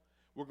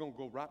 we're going to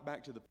go right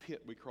back to the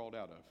pit we crawled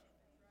out of.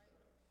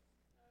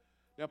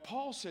 Now,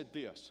 Paul said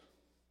this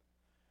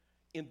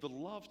in the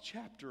love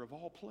chapter of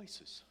all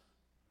places.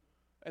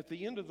 At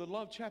the end of the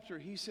love chapter,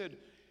 he said,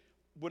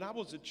 when I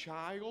was a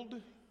child,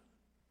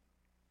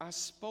 I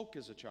spoke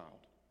as a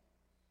child.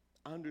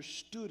 I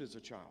understood as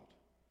a child.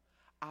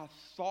 I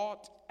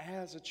thought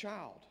as a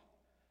child.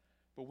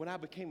 But when I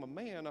became a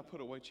man, I put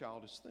away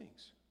childish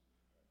things.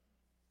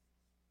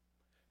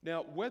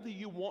 Now, whether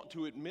you want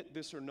to admit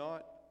this or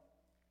not,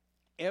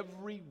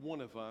 every one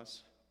of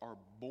us are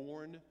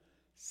born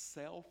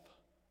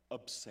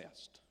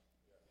self-obsessed.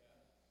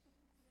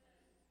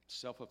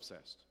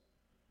 Self-obsessed.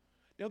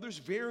 Now, there's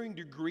varying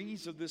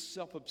degrees of this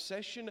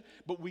self-obsession,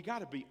 but we got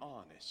to be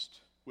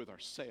honest with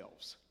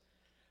ourselves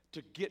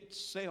to get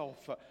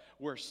self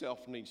where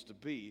self needs to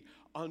be,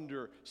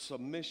 under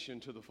submission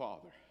to the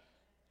Father.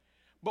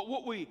 But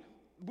what we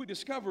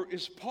discover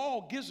is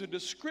Paul gives a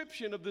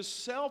description of this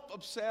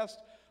self-obsessed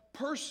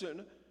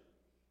person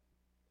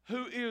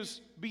who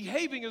is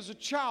behaving as a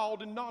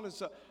child and not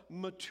as a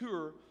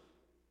mature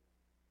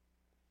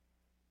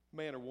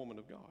man or woman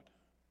of God.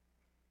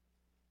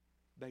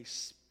 They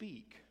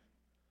speak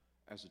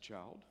as a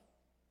child.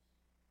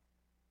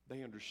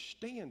 They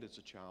understand as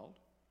a child.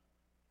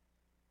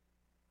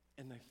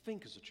 And they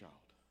think as a child.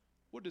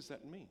 What does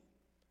that mean?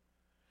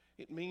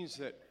 It means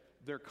that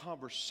their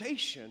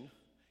conversation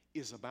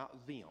is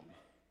about them.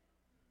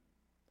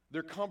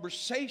 Their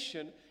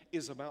conversation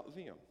is about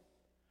them.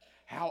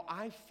 How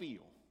I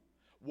feel,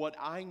 what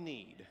I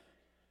need,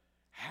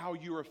 how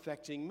you're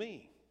affecting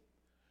me.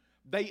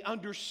 They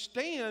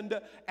understand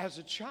as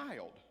a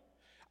child.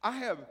 I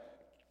have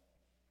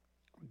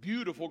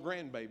beautiful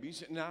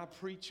grandbabies, and I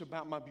preach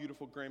about my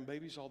beautiful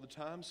grandbabies all the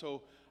time,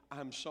 so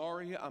I'm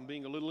sorry, I'm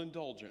being a little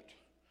indulgent.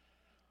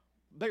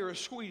 They are as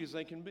sweet as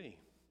they can be,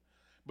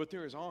 but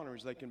they're as honor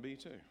as they can be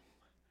too.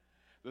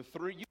 You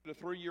put a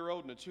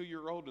 3-year-old and a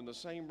 2-year-old in the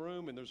same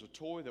room, and there's a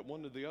toy that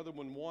one or the other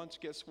one wants,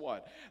 guess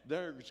what?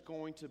 There's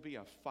going to be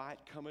a fight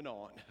coming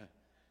on.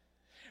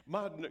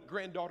 My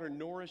granddaughter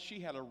Nora, she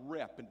had a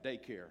rep in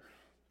daycare.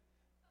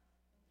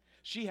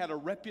 She had a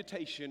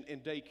reputation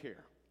in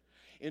daycare.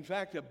 In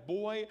fact, a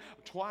boy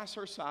twice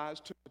her size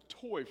took a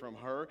toy from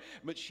her,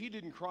 but she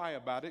didn't cry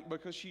about it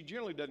because she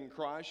generally doesn't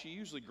cry. She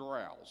usually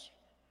growls.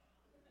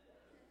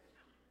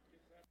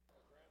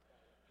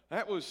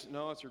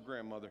 No, it's her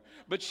grandmother.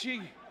 But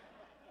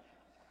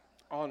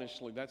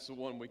honestly, that's the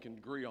one we can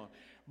agree on.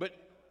 But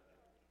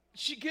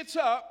she gets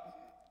up,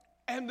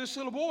 and this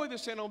little boy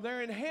that's sitting on there,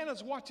 and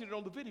Hannah's watching it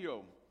on the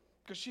video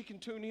because she can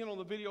tune in on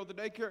the video of the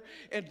daycare,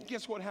 and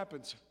guess what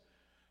happens?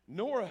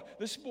 Nora,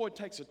 this boy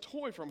takes a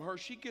toy from her.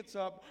 She gets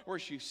up where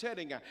she's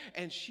sitting,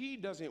 and she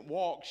doesn't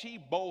walk. She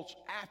bolts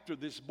after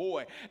this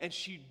boy, and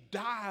she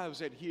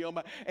dives at him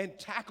and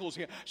tackles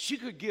him. She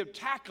could give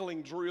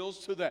tackling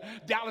drills to the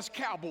Dallas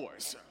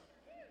Cowboys.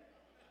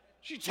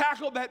 She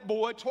tackled that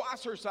boy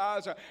twice her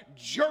size,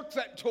 jerked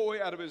that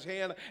toy out of his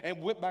hand,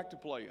 and went back to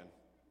playing.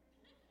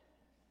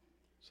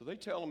 So they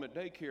tell him at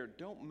daycare,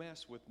 don't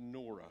mess with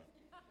Nora.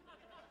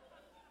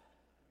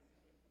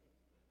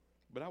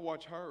 But I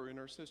watch her and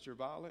her sister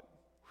Violet.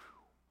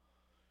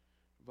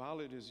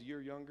 Violet is a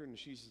year younger, and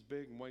she's as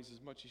big and weighs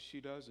as much as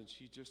she does, and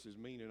she's just as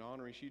mean and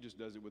honoring. She just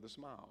does it with a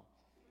smile.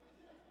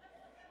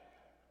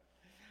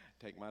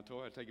 Take my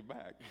toy, I take it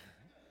back.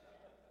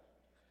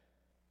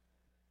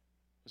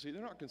 See,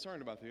 they're not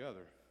concerned about the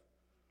other.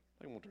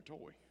 They want their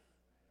toy.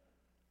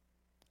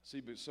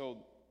 See, but so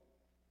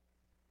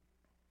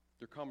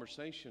their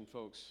conversation,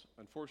 folks,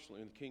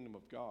 unfortunately, in the kingdom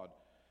of God,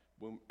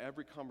 when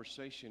every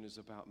conversation is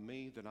about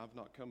me, then I've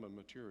not come to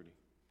maturity.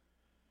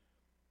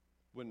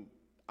 When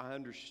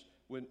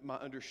my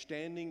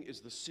understanding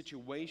is the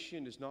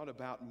situation is not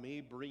about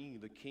me bringing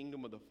the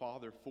kingdom of the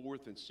Father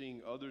forth and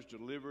seeing others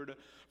delivered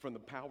from the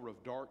power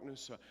of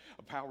darkness,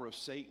 a power of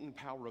Satan,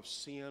 power of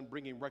sin,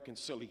 bringing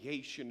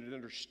reconciliation and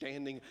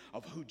understanding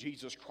of who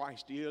Jesus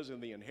Christ is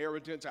and the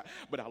inheritance.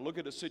 But I look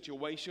at a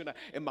situation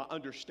and my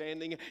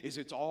understanding is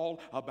it's all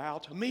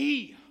about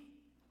me.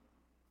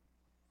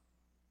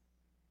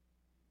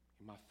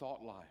 And my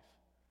thought life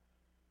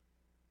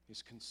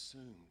is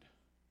consumed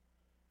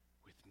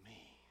with me.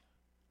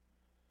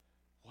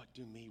 What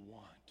do me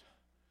want?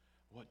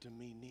 What do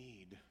me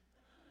need?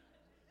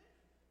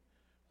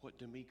 What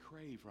do me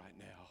crave right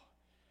now?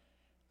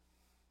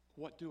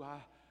 What do I...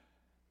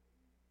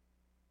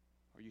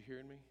 Are you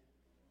hearing me?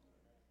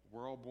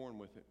 We're all born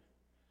with it.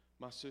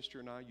 My sister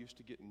and I used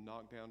to get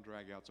knockdown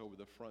dragouts over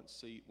the front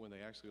seat when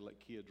they actually let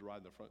kids ride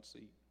in the front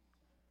seat.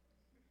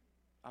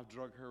 I've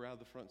drug her out of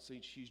the front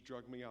seat. She's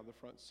drugged me out of the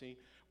front seat.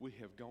 We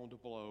have gone to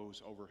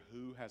blows over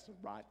who has the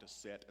right to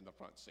sit in the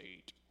front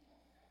seat.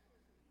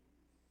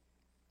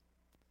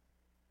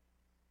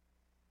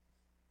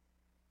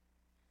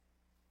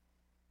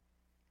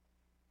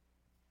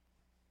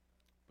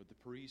 But the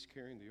priest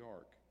carrying the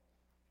ark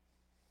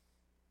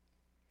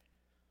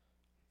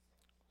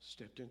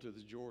stepped into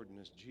the Jordan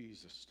as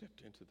Jesus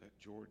stepped into that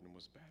Jordan and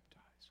was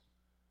baptized.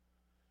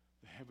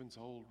 The heavens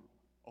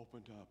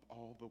opened up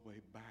all the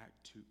way back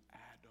to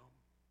Adam.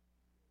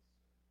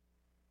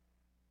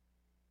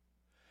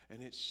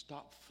 And it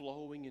stopped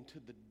flowing into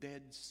the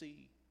Dead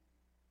Sea.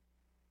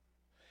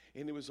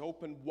 And it was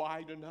opened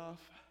wide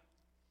enough,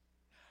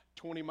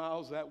 20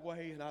 miles that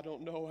way, and I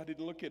don't know, I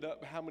didn't look it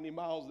up, how many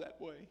miles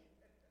that way.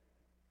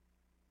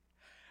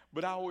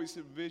 But I always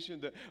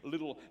envisioned a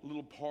little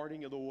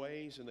parting of the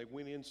ways, and they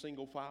went in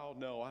single file.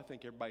 No, I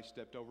think everybody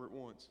stepped over at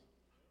once.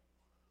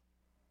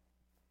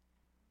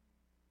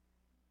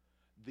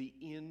 The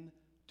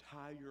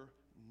entire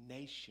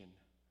nation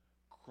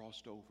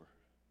crossed over.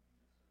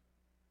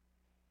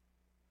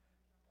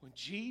 When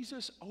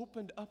Jesus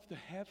opened up the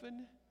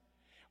heaven,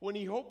 when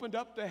he opened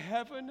up the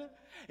heaven,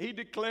 he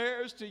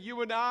declares to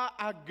you and I,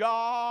 our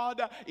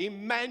God,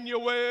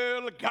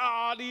 Emmanuel,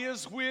 God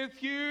is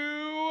with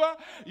you.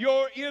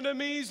 Your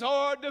enemies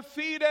are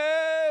defeated.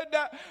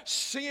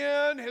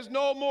 Sin has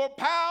no more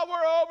power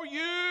over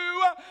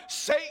you.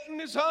 Satan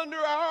is under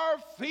our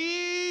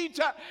feet.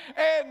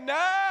 And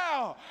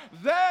now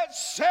that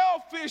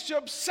selfish,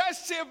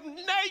 obsessive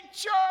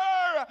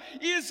nature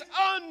is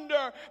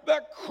under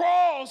the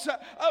cross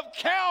of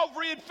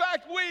Calvary. In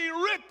fact, we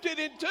ripped it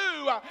in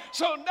two.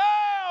 So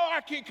now I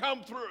can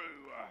come through.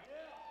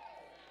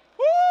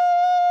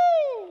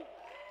 Woo!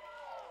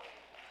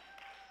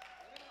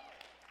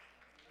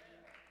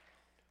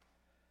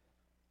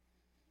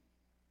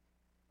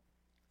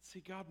 See,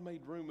 God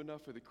made room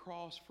enough for the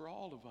cross for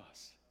all of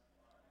us.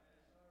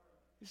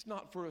 It's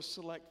not for a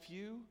select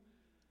few.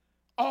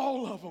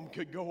 All of them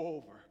could go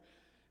over.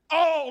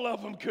 All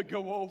of them could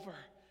go over.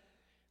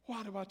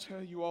 Why do I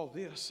tell you all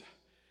this?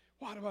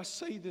 Why do I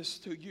say this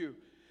to you?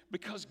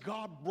 Because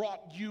God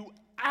brought you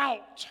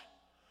out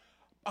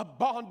of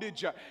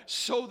bondage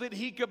so that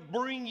he could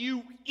bring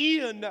you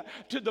in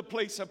to the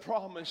place of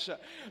promise.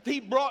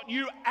 He brought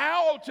you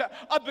out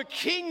of the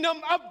kingdom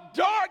of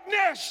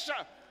darkness,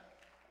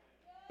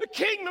 the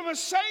kingdom of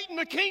Satan,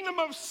 the kingdom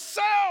of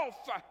self,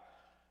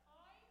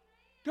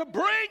 to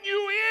bring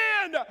you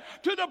in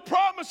to the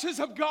promises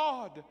of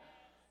God,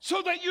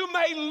 so that you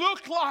may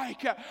look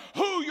like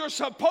who you're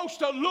supposed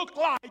to look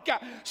like,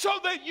 so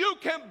that you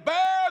can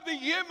bear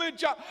the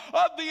image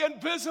of the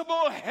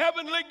invisible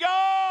heavenly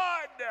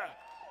God.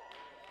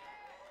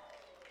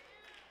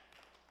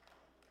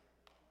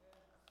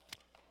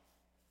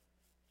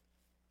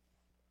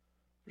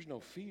 There's no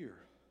fear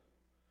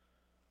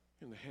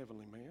in the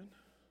heavenly man.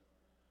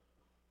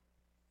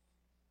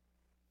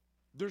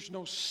 There's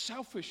no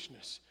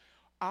selfishness.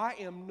 I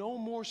am no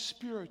more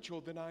spiritual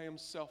than I am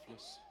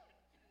selfless.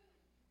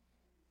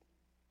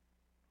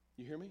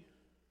 You hear me?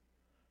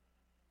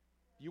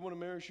 You want to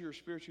measure your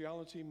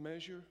spirituality?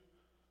 Measure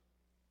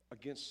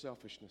against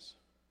selfishness.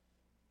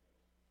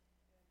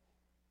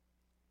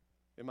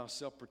 Am I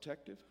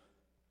self-protective?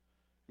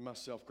 Am I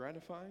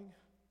self-gratifying?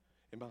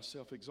 Am I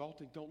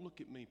self-exalting? Don't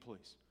look at me,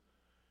 please.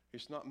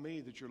 It's not me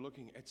that you're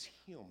looking at. It's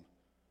him.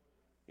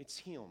 It's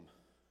him.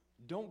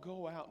 Don't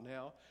go out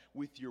now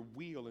with your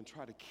wheel and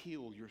try to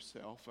kill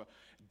yourself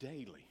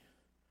daily.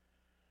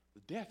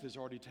 The death has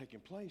already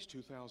taken place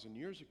 2,000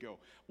 years ago.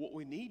 What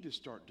we need to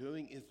start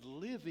doing is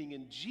living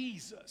in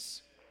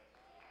Jesus.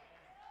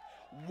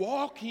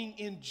 Walking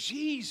in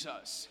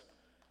Jesus.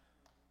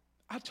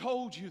 I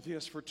told you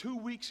this for 2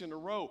 weeks in a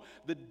row.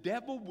 The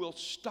devil will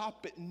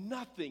stop at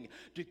nothing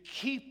to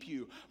keep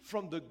you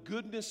from the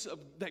goodness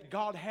that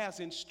God has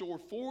in store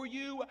for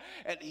you.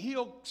 And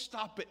he'll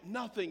stop at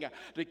nothing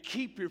to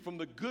keep you from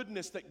the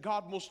goodness that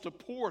God wants to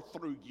pour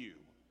through you.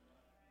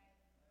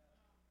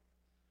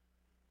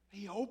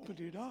 He opened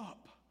it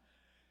up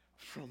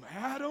from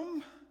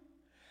Adam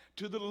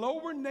to the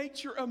lower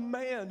nature of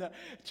man,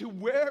 to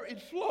where it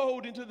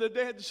flowed into the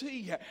Dead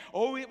Sea.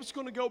 Oh, it was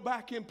going to go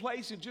back in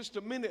place in just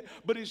a minute,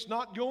 but it's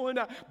not going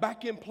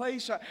back in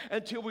place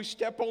until we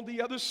step on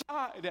the other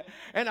side.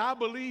 And I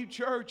believe,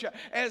 church,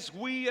 as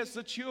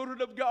the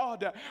children of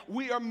God,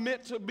 we are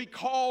meant to be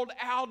called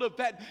out of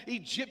that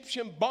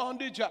Egyptian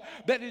bondage,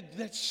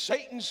 that's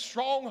Satan's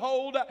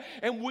stronghold,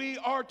 and we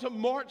are to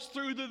march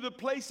through to the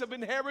place of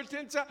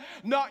inheritance,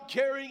 not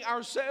carrying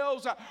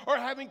ourselves or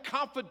having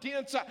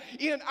confidence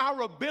in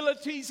our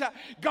abilities.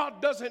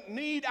 God doesn't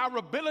need our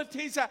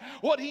abilities.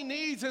 What He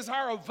needs is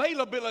our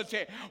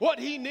availability. What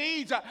He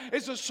needs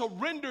is a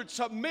surrendered,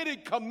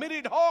 submitted,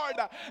 committed heart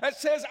that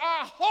says,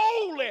 I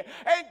wholly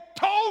and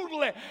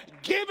totally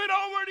give it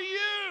over to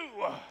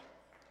you.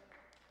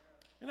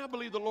 And I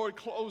believe the Lord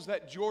closed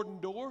that Jordan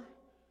door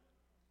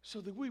so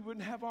that we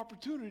wouldn't have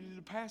opportunity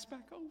to pass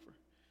back over.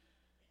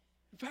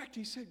 In fact,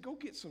 He said, go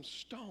get some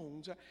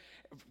stones.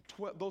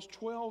 Those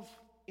 12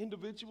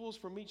 individuals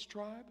from each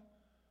tribe.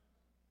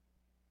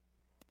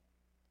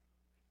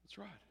 That's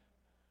right.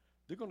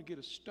 They're going to get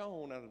a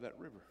stone out of that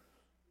river.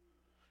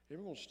 And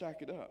we're going to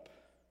stack it up.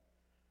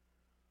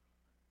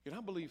 And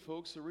I believe,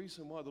 folks, the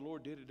reason why the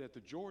Lord did it at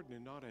the Jordan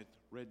and not at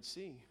Red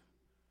Sea,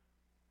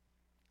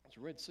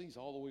 the Red Sea is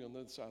all the way on the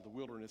other side of the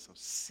wilderness of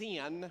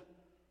sin,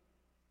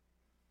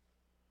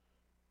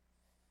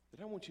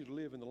 that I want you to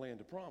live in the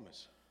land of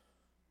promise.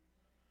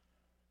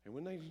 And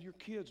when your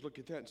kids look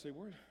at that and say,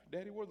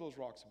 Daddy, what are those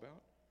rocks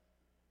about?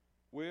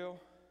 Well,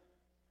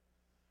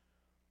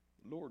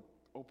 the Lord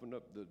opened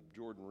up the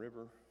Jordan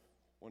River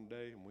one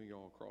day and we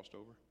all crossed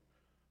over.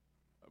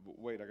 But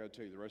wait, I got to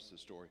tell you the rest of the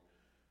story.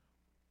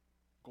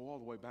 Go all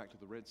the way back to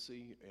the Red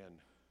Sea, and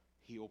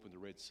He opened the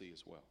Red Sea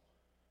as well.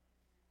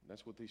 And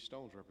that's what these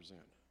stones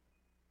represent.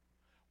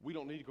 We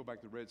don't need to go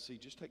back to the Red Sea.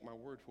 Just take my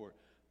word for it.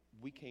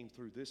 We came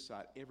through this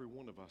side. Every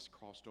one of us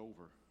crossed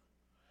over.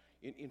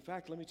 In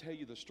fact, let me tell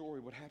you the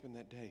story, what happened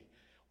that day.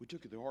 We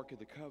took the Ark of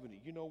the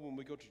Covenant. You know, when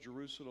we go to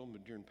Jerusalem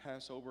during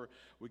Passover,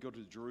 we go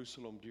to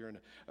Jerusalem during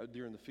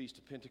the Feast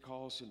of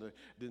Pentecost and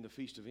then the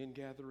Feast of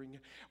Ingathering.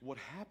 What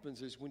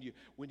happens is when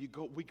we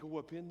go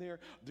up in there,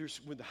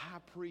 when the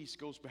high priest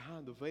goes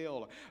behind the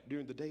veil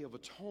during the Day of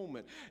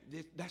Atonement,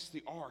 that's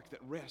the Ark that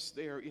rests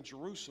there in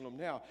Jerusalem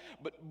now.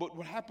 But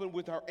what happened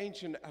with our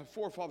ancient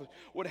forefathers,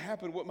 what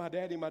happened with my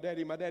daddy's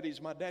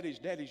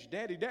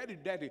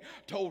daddy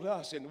told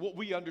us, and what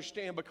we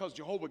understand because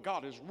Jehovah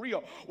God is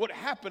real, what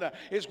happened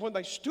is when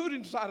they stood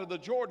inside of the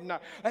Jordan,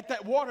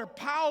 that water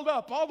piled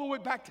up all the way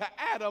back to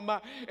Adam,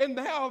 and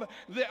now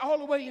all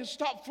the way and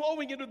stopped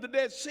flowing into the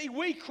Dead Sea.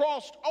 We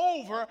crossed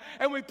over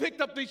and we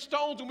picked up these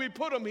stones and we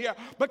put them here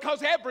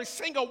because every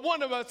single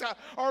one of us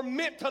are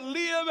meant to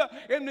live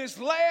in this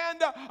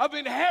land of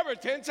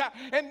inheritance,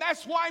 and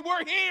that's why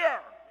we're here.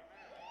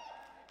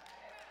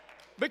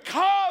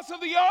 Because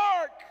of the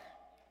ark.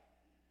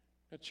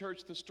 Now,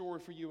 church, the story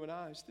for you and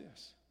I is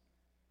this.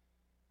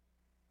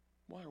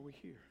 Why are we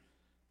here?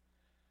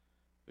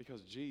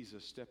 Because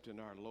Jesus stepped in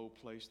our low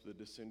place, the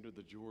descent of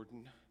the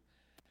Jordan,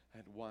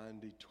 that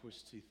windy,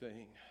 twisty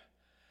thing.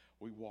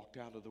 We walked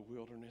out of the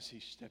wilderness. He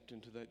stepped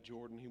into that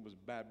Jordan. He was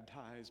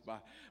baptized by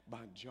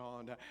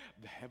John.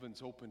 The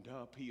heavens opened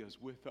up. He is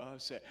with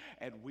us,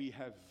 and we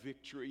have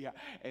victory.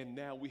 And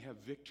now we have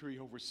victory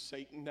over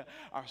Satan.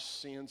 Our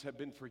sins have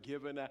been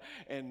forgiven,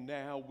 and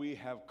now we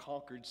have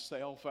conquered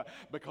self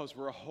because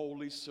we're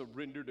wholly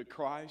surrendered to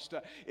Christ.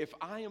 If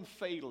I am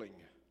failing,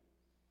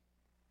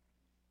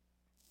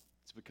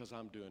 it's because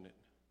I'm doing it.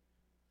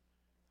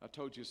 I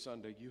told you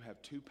Sunday, you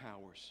have two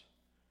powers.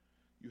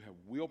 You have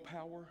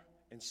willpower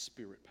and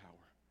spirit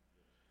power.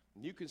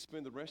 And you can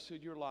spend the rest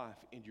of your life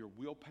in your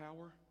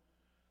willpower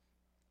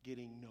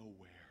getting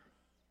nowhere.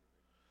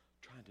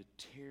 Trying to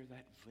tear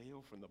that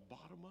veil from the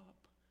bottom up.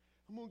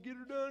 I'm going to get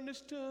her done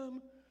this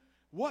time.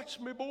 Watch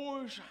me,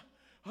 boys.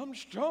 I'm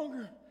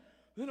stronger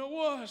than I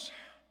was.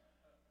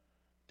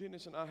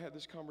 Dennis and I had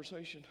this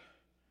conversation.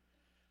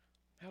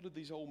 How did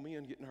these old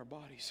men get in our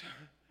bodies?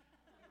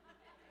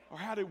 Or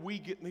how did we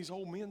get in these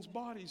old men's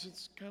bodies?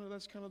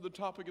 That's kind of the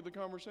topic of the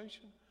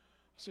conversation.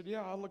 I said,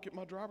 yeah, I look at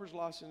my driver's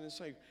license and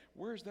say,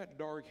 where's that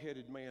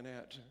dark-headed man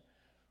at?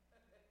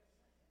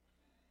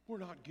 We're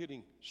not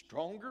getting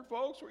stronger,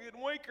 folks. We're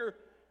getting weaker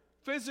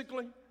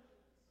physically.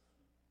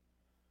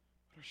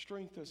 But our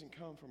strength doesn't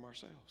come from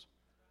ourselves.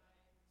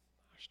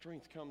 Our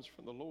strength comes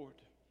from the Lord.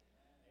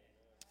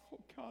 Oh,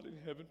 God in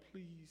heaven,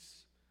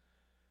 please.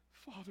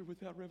 Father,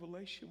 without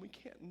revelation, we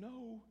can't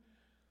know.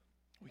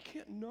 We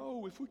can't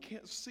know if we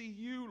can't see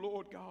you,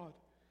 Lord God.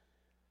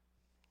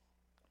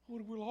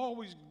 Lord, we'll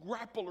always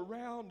grapple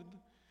around in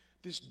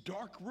this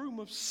dark room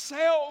of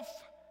self.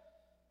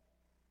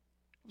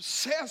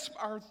 Obsess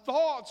our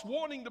thoughts,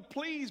 wanting to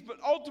please, but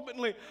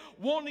ultimately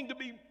wanting to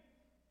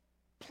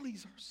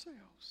please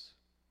ourselves.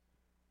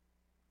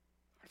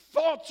 Our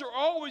thoughts are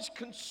always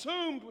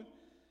consumed with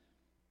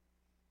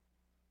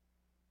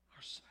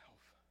ourselves.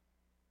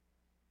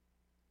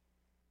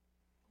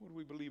 Lord,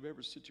 we believe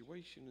every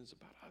situation is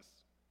about us.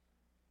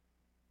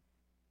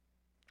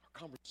 Our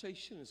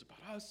conversation is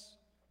about us.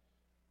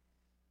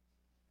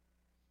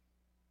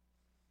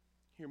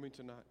 Hear me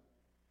tonight.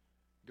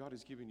 God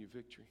has given you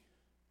victory.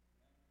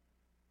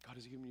 God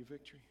has given you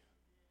victory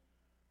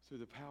through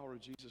the power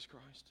of Jesus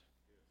Christ.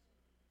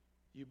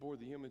 You bore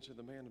the image of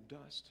the man of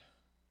dust,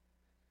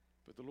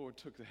 but the Lord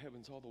took the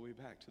heavens all the way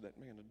back to that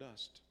man of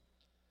dust,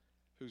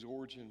 whose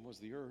origin was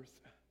the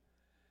earth.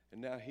 And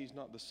now he's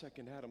not the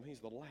second Adam, he's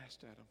the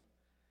last Adam.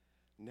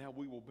 Now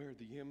we will bear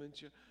the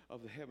image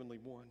of the heavenly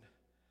one.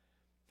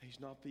 He's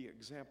not the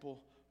example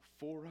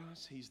for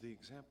us. He's the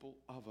example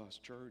of us,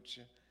 church.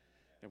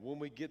 And when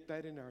we get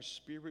that in our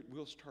spirit,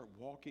 we'll start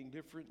walking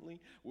differently.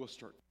 We'll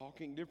start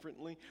talking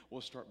differently. We'll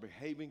start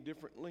behaving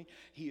differently.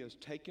 He has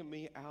taken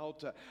me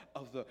out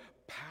of the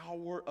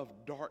power of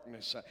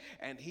darkness.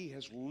 And He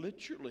has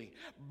literally,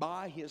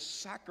 by His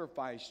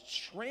sacrifice,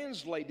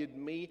 translated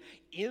me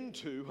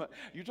into,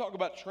 you talk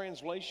about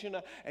translation,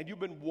 and you've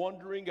been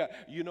wondering,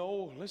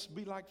 let's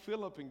be like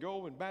Philip and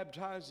go and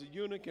baptize the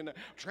eunuch and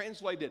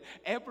translated.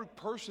 Every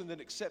person that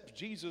accepts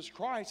Jesus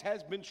Christ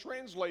has been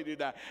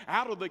translated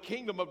out of the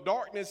kingdom of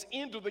darkness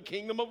into the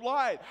kingdom of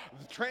light.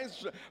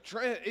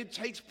 It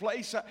takes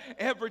place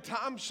every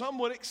time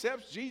someone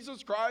accepts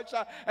Jesus Christ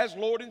as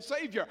Lord and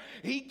Savior.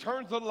 He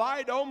turns the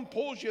light on,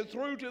 pulls you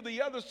through to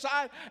the other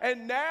side,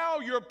 and now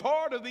you're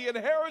part of the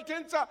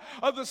inheritance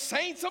of the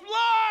saints of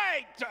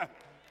light.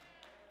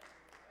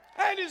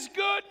 And it's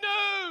good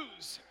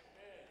news.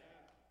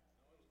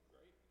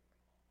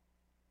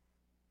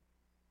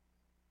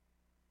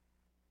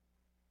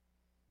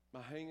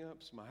 My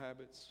hang-ups, my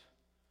habits,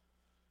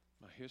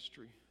 my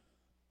history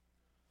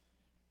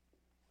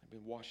have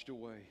been washed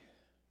away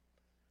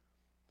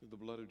through the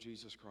blood of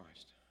Jesus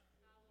Christ.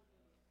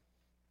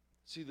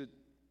 See,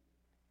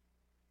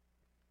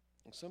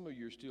 some of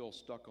you are still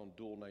stuck on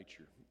dual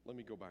nature. Let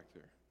me go back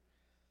there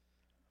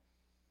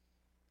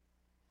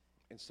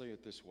and say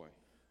it this way.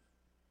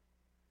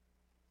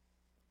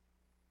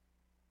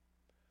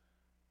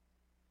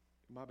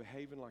 Am I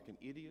behaving like an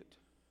idiot?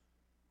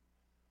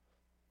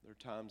 There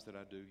are times that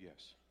I do,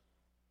 yes.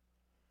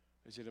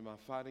 Is it, am I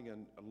fighting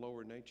a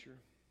lower nature?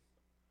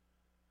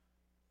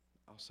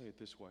 I'll say it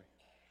this way.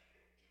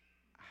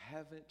 I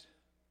haven't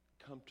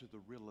come to the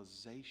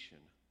realization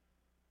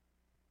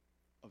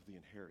of the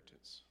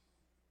inheritance.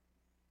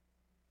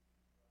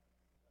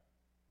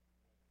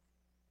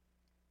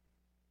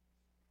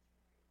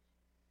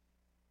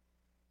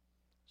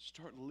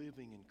 Start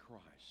living in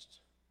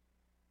Christ.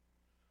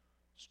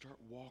 Start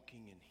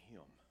walking in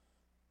Him.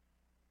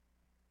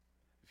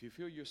 If you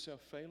feel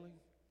yourself failing,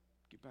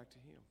 get back to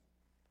Him.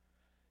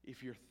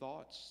 If your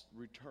thoughts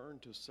return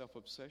to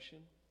self-obsession,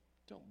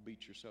 don't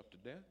beat yourself to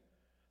death.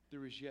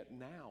 There is yet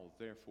now,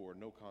 therefore,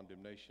 no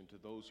condemnation to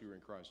those who are in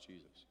Christ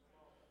Jesus.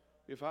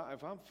 If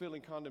I'm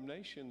feeling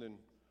condemnation, then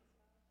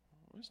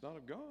it's not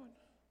of God.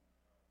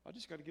 I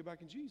just got to get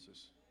back in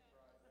Jesus.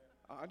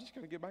 I just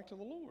got to get back to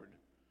the Lord.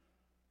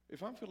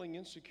 If I'm feeling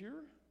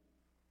insecure,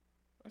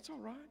 that's all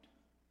right.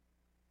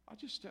 I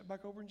just step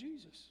back over in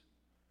Jesus.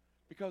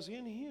 Because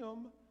in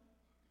Him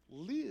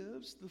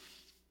lives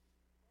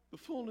the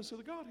fullness of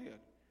the Godhead.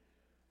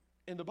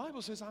 And the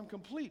Bible says I'm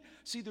complete.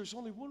 See, there's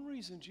only one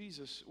reason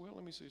Jesus, well,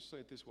 let me say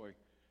it this way.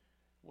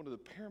 One of the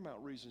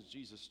paramount reasons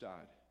Jesus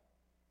died.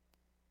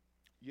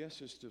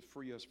 Yes, is to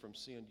free us from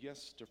sin.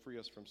 Yes, to free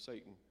us from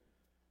Satan.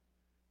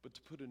 But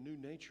to put a new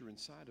nature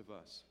inside of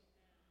us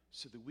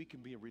so that we can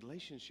be in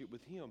relationship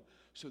with Him,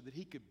 so that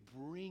He could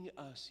bring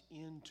us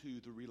into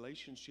the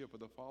relationship of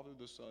the Father,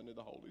 the Son, and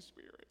the Holy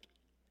Spirit.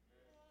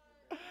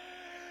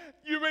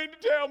 You mean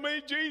to tell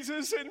me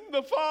Jesus and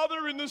the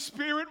Father and the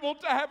Spirit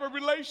want to have a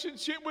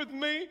relationship with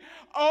me?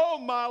 Oh,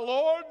 my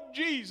Lord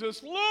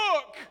Jesus,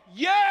 look!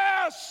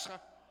 Yes!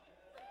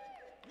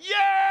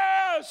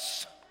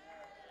 Yes!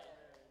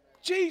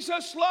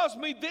 Jesus loves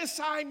me, this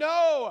I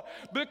know,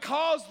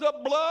 because the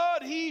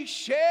blood He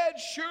shed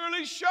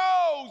surely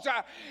shows.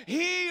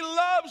 He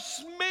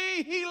loves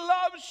me, He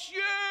loves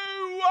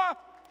you.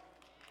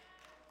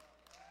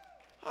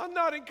 I'm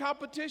not in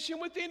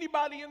competition with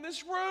anybody in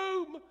this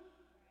room.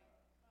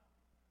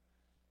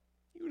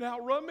 You'd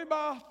outrun me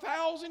by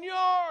 1,000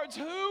 yards.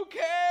 Who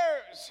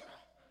cares?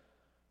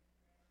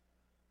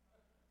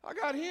 I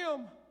got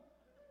Him.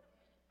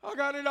 I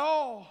got it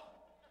all.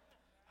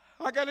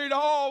 I got it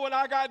all when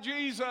I got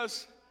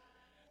Jesus.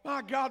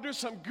 My God, there's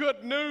some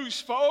good news,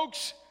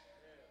 folks.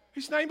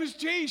 His name is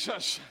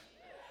Jesus.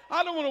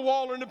 I don't want to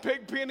wallow in the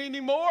pig pen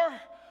anymore.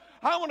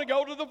 I want to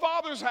go to the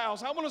Father's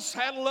house. I want to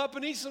saddle up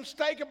and eat some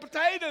steak and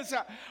potatoes.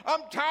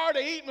 I'm tired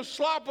of eating the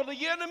slop of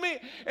the enemy,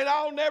 and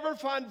I'll never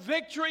find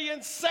victory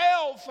in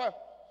self.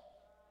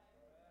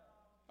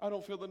 I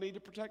don't feel the need to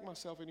protect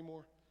myself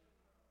anymore.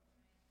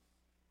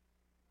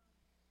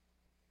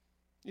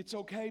 It's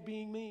okay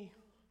being me.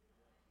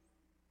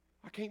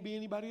 I can't be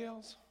anybody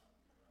else.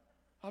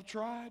 I've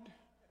tried.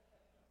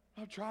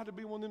 I've tried to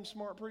be one of them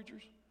smart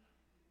preachers.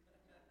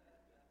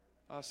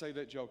 I say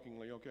that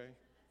jokingly, okay?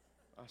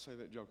 I say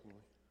that jokingly.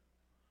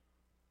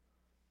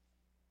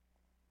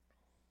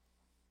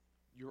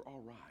 You're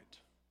all right.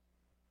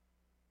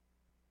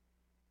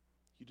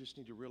 You just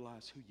need to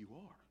realize who you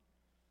are.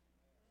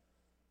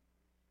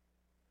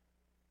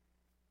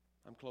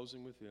 I'm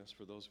closing with this.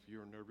 For those of you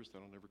who are nervous,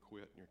 that'll never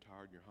quit, and you're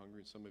tired, and you're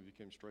hungry, and some of you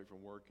came straight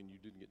from work and you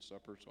didn't get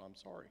supper, so I'm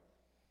sorry.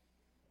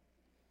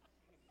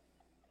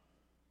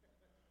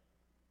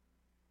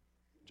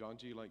 John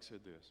G. Lake said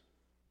this: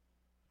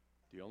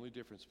 the only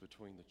difference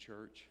between the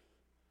church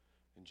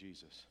and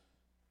Jesus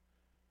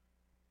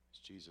is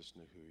Jesus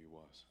knew who He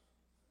was.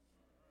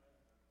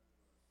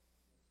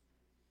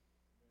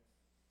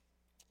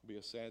 It'd be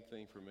a sad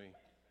thing for me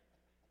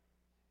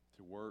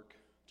to work,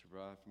 to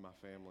provide for my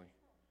family,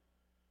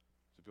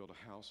 to build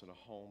a house and a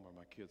home where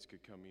my kids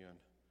could come in,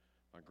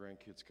 my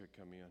grandkids could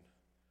come in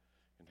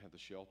and have the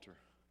shelter.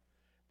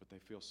 But they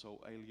feel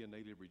so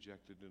alienated,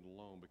 rejected, and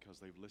alone because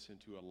they've listened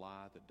to a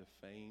lie that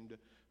defamed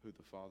who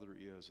the Father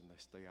is, and they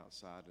stay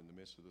outside in the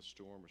midst of the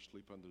storm or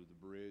sleep under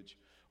the bridge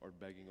or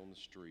begging on the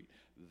street.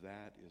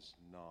 That is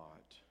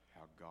not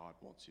how God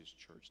wants His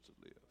church to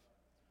live.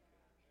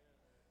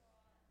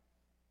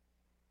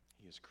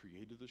 He has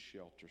created the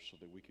shelter so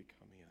that we could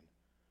come in.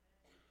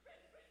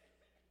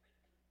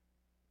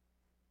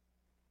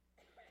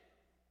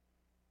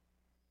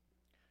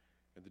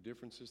 And the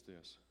difference is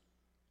this.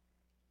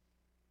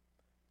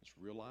 It's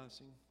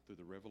realizing through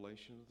the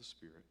revelation of the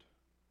Spirit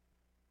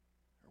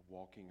or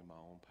walking in my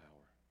own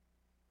power.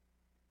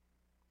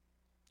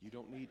 You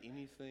don't need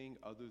anything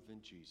other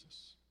than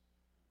Jesus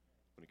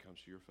when it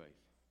comes to your faith.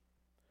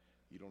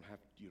 You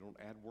don't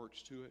add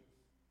works to it.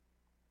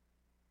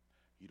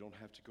 You don't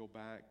have to go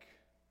back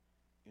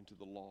into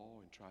the law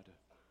and try to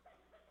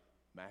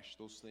mash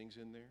those things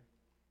in there.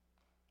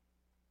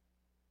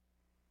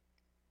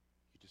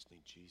 You just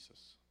need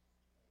Jesus.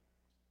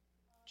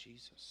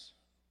 Jesus.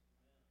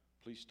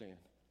 Please stand.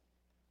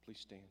 Please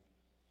stand.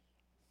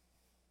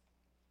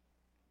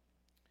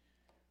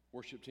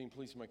 Worship team,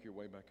 please make your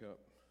way back up,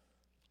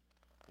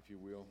 if you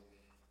will.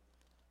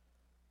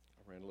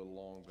 I ran a little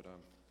long, but I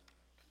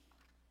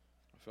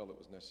felt it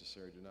was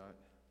necessary tonight.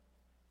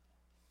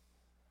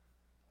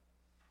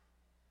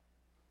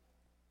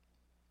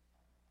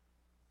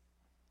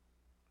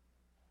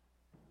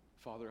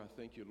 Father, I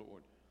thank you,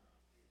 Lord.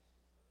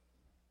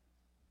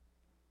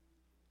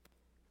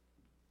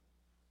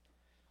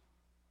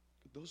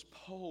 Those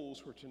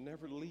poles were to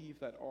never leave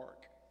that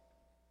ark.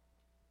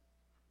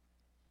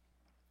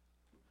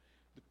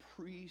 The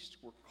priests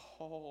were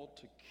called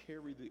to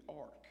carry the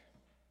ark.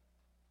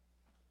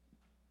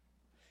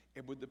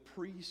 And when the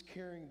priest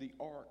carrying the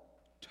ark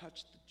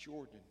touched the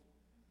Jordan,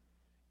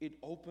 it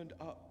opened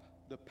up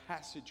the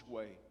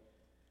passageway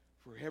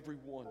for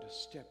everyone to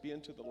step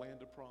into the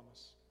land of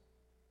promise.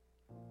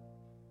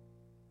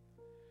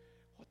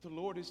 What the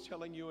Lord is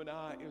telling you and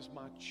I is,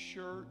 my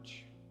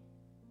church,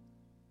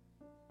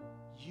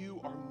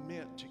 you are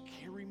meant to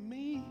carry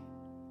me.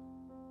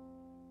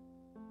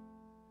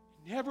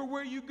 And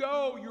everywhere you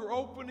go, you're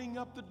opening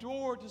up the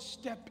door to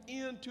step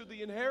into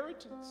the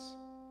inheritance.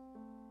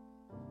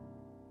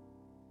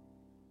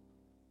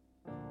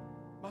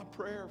 My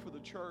prayer for the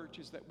church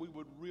is that we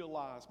would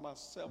realize,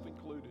 myself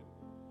included,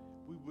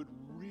 we would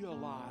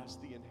realize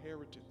the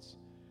inheritance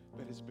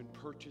that has been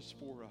purchased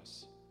for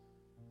us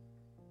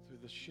through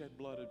the shed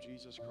blood of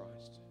Jesus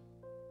Christ.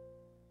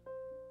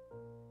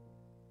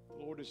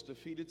 The Lord has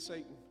defeated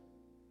Satan.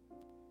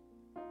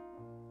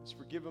 He's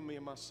forgiven me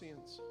of my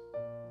sins.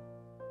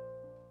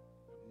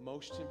 But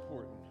most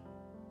important,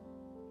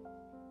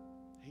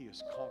 He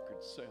has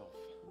conquered self.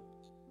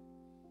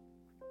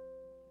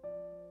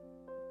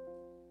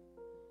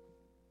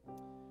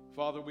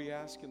 Father, we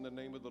ask in the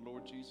name of the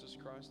Lord Jesus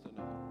Christ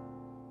tonight,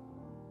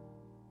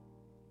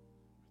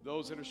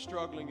 those that are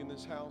struggling in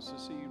this house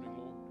this evening,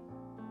 Lord,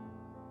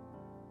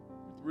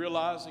 with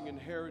realizing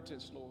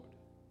inheritance, Lord,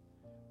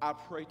 I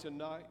pray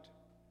tonight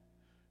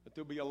that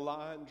there'll be a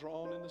line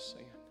drawn in the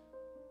sand.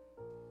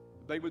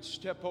 They would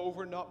step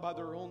over not by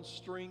their own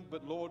strength,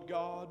 but Lord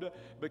God,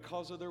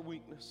 because of their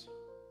weakness.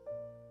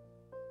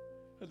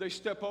 And they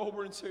step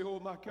over and say, oh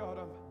my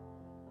God,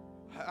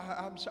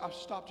 I've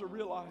stopped to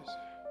realize.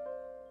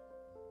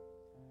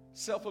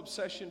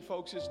 Self-obsession,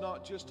 folks, is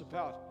not just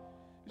about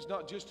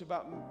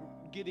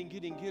getting.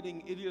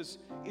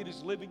 It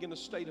is living in a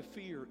state of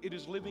fear. It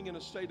is living in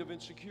a state of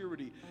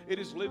insecurity. It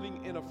is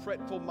living in a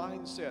fretful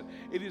mindset.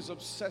 It is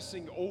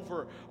obsessing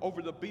over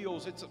the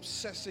bills. It's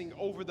obsessing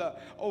over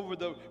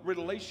the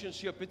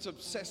relationship. It's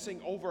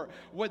obsessing over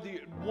whether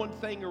one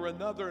thing or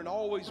another, and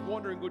always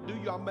wondering, well,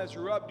 do I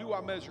measure up? Do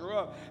I measure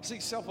up? See,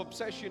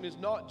 self-obsession is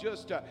not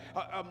just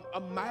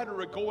a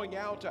matter of going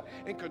out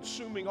and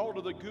consuming all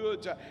of the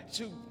goods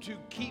to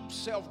keep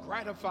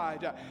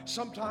self-gratified.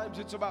 Sometimes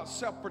it's about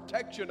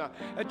self-protection,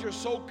 that you're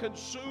so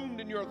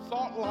consumed in your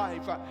thought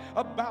life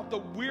about the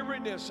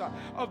weariness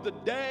of the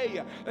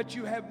day that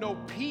you have no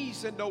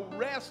peace and no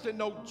rest and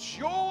no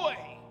joy.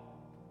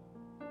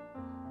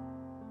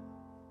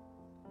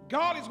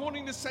 God is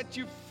wanting to set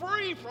you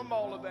free from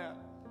all of that.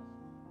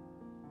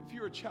 If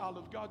you're a child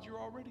of God,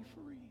 you're already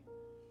free.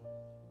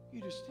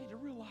 You just need to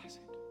realize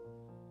it.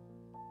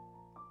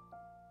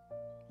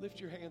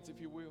 Lift your hands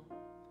if you will.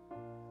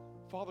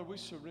 Father, we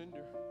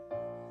surrender.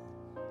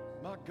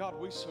 My God,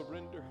 we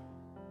surrender.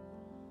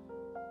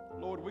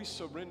 Lord, we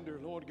surrender.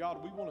 Lord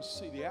God, we want to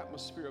see the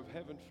atmosphere of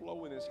heaven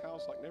flow in this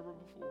house like never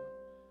before.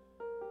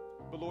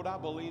 But Lord, I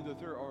believe that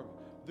there are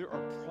there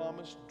are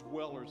promised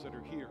dwellers that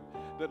are here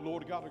that,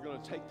 Lord God, are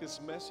going to take this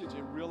message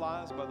and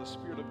realize by the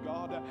Spirit of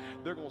God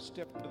they're going to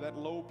step into that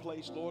low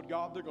place, Lord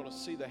God. They're going to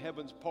see the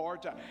heavens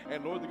part,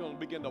 and Lord, they're going to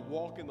begin to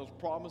walk in those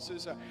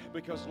promises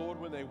because, Lord,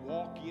 when they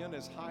walk in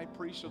as high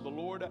priests of the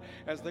Lord,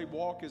 as they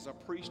walk as a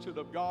priesthood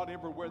of God,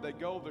 everywhere they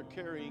go, they're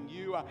carrying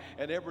you,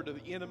 and ever to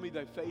the enemy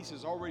they face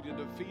is already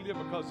defeated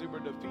because they were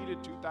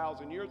defeated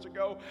 2,000 years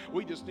ago.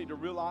 We just need to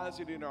realize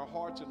it in our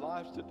hearts and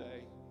lives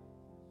today.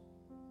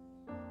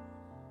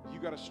 You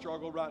got a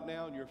struggle right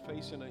now and you're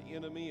facing an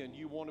enemy and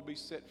you want to be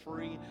set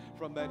free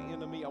from that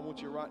enemy. I want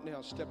you right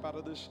now, step out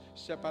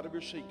of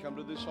your seat, come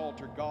to this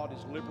altar. God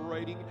is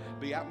liberating.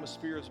 The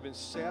atmosphere has been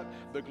set.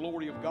 The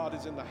glory of God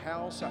is in the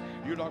house.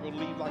 You're not going to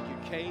leave like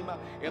you came.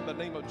 In the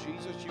name of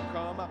Jesus, you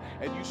come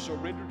and you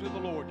surrender to the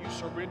Lord. You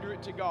surrender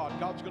it to God.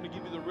 God's going to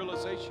give you the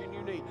realization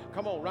you need.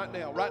 Come on, right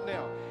now, right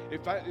now.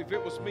 If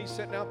it was me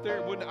sitting out there,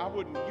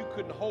 you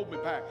couldn't hold me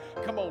back.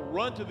 Come on,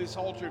 run to this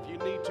altar if you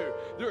need to.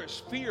 There is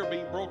fear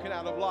being broken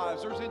out of lives.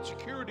 There's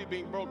insecurity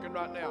being broken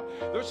right now.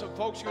 There's some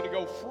folks going to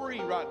go free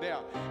right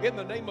now. In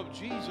the name of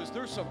Jesus,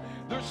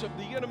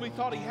 the enemy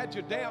thought he had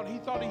you down. He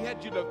thought he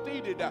had you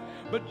defeated.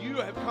 But you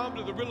have come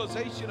to the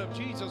realization of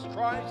Jesus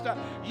Christ.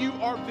 You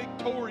are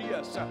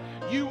victorious.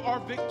 You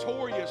are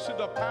victorious through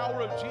the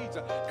power of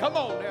Jesus. Come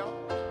on now.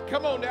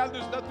 Come on now.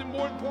 There's nothing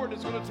more important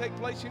that's going to take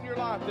place in your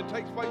life that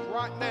takes place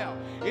right now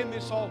in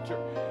this altar.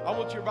 I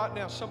want you right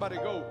now, somebody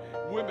go.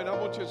 Women, I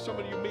want you, some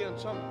of you men,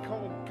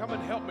 come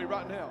and help me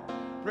right now.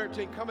 Prayer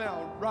team, come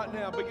out right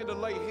now. Begin to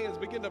lay hands.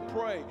 Begin to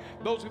pray.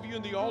 Those of you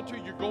in the altar,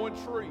 you're going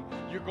free.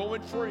 You're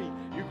going free.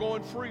 You're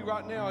going free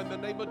right now in the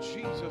name of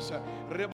Jesus.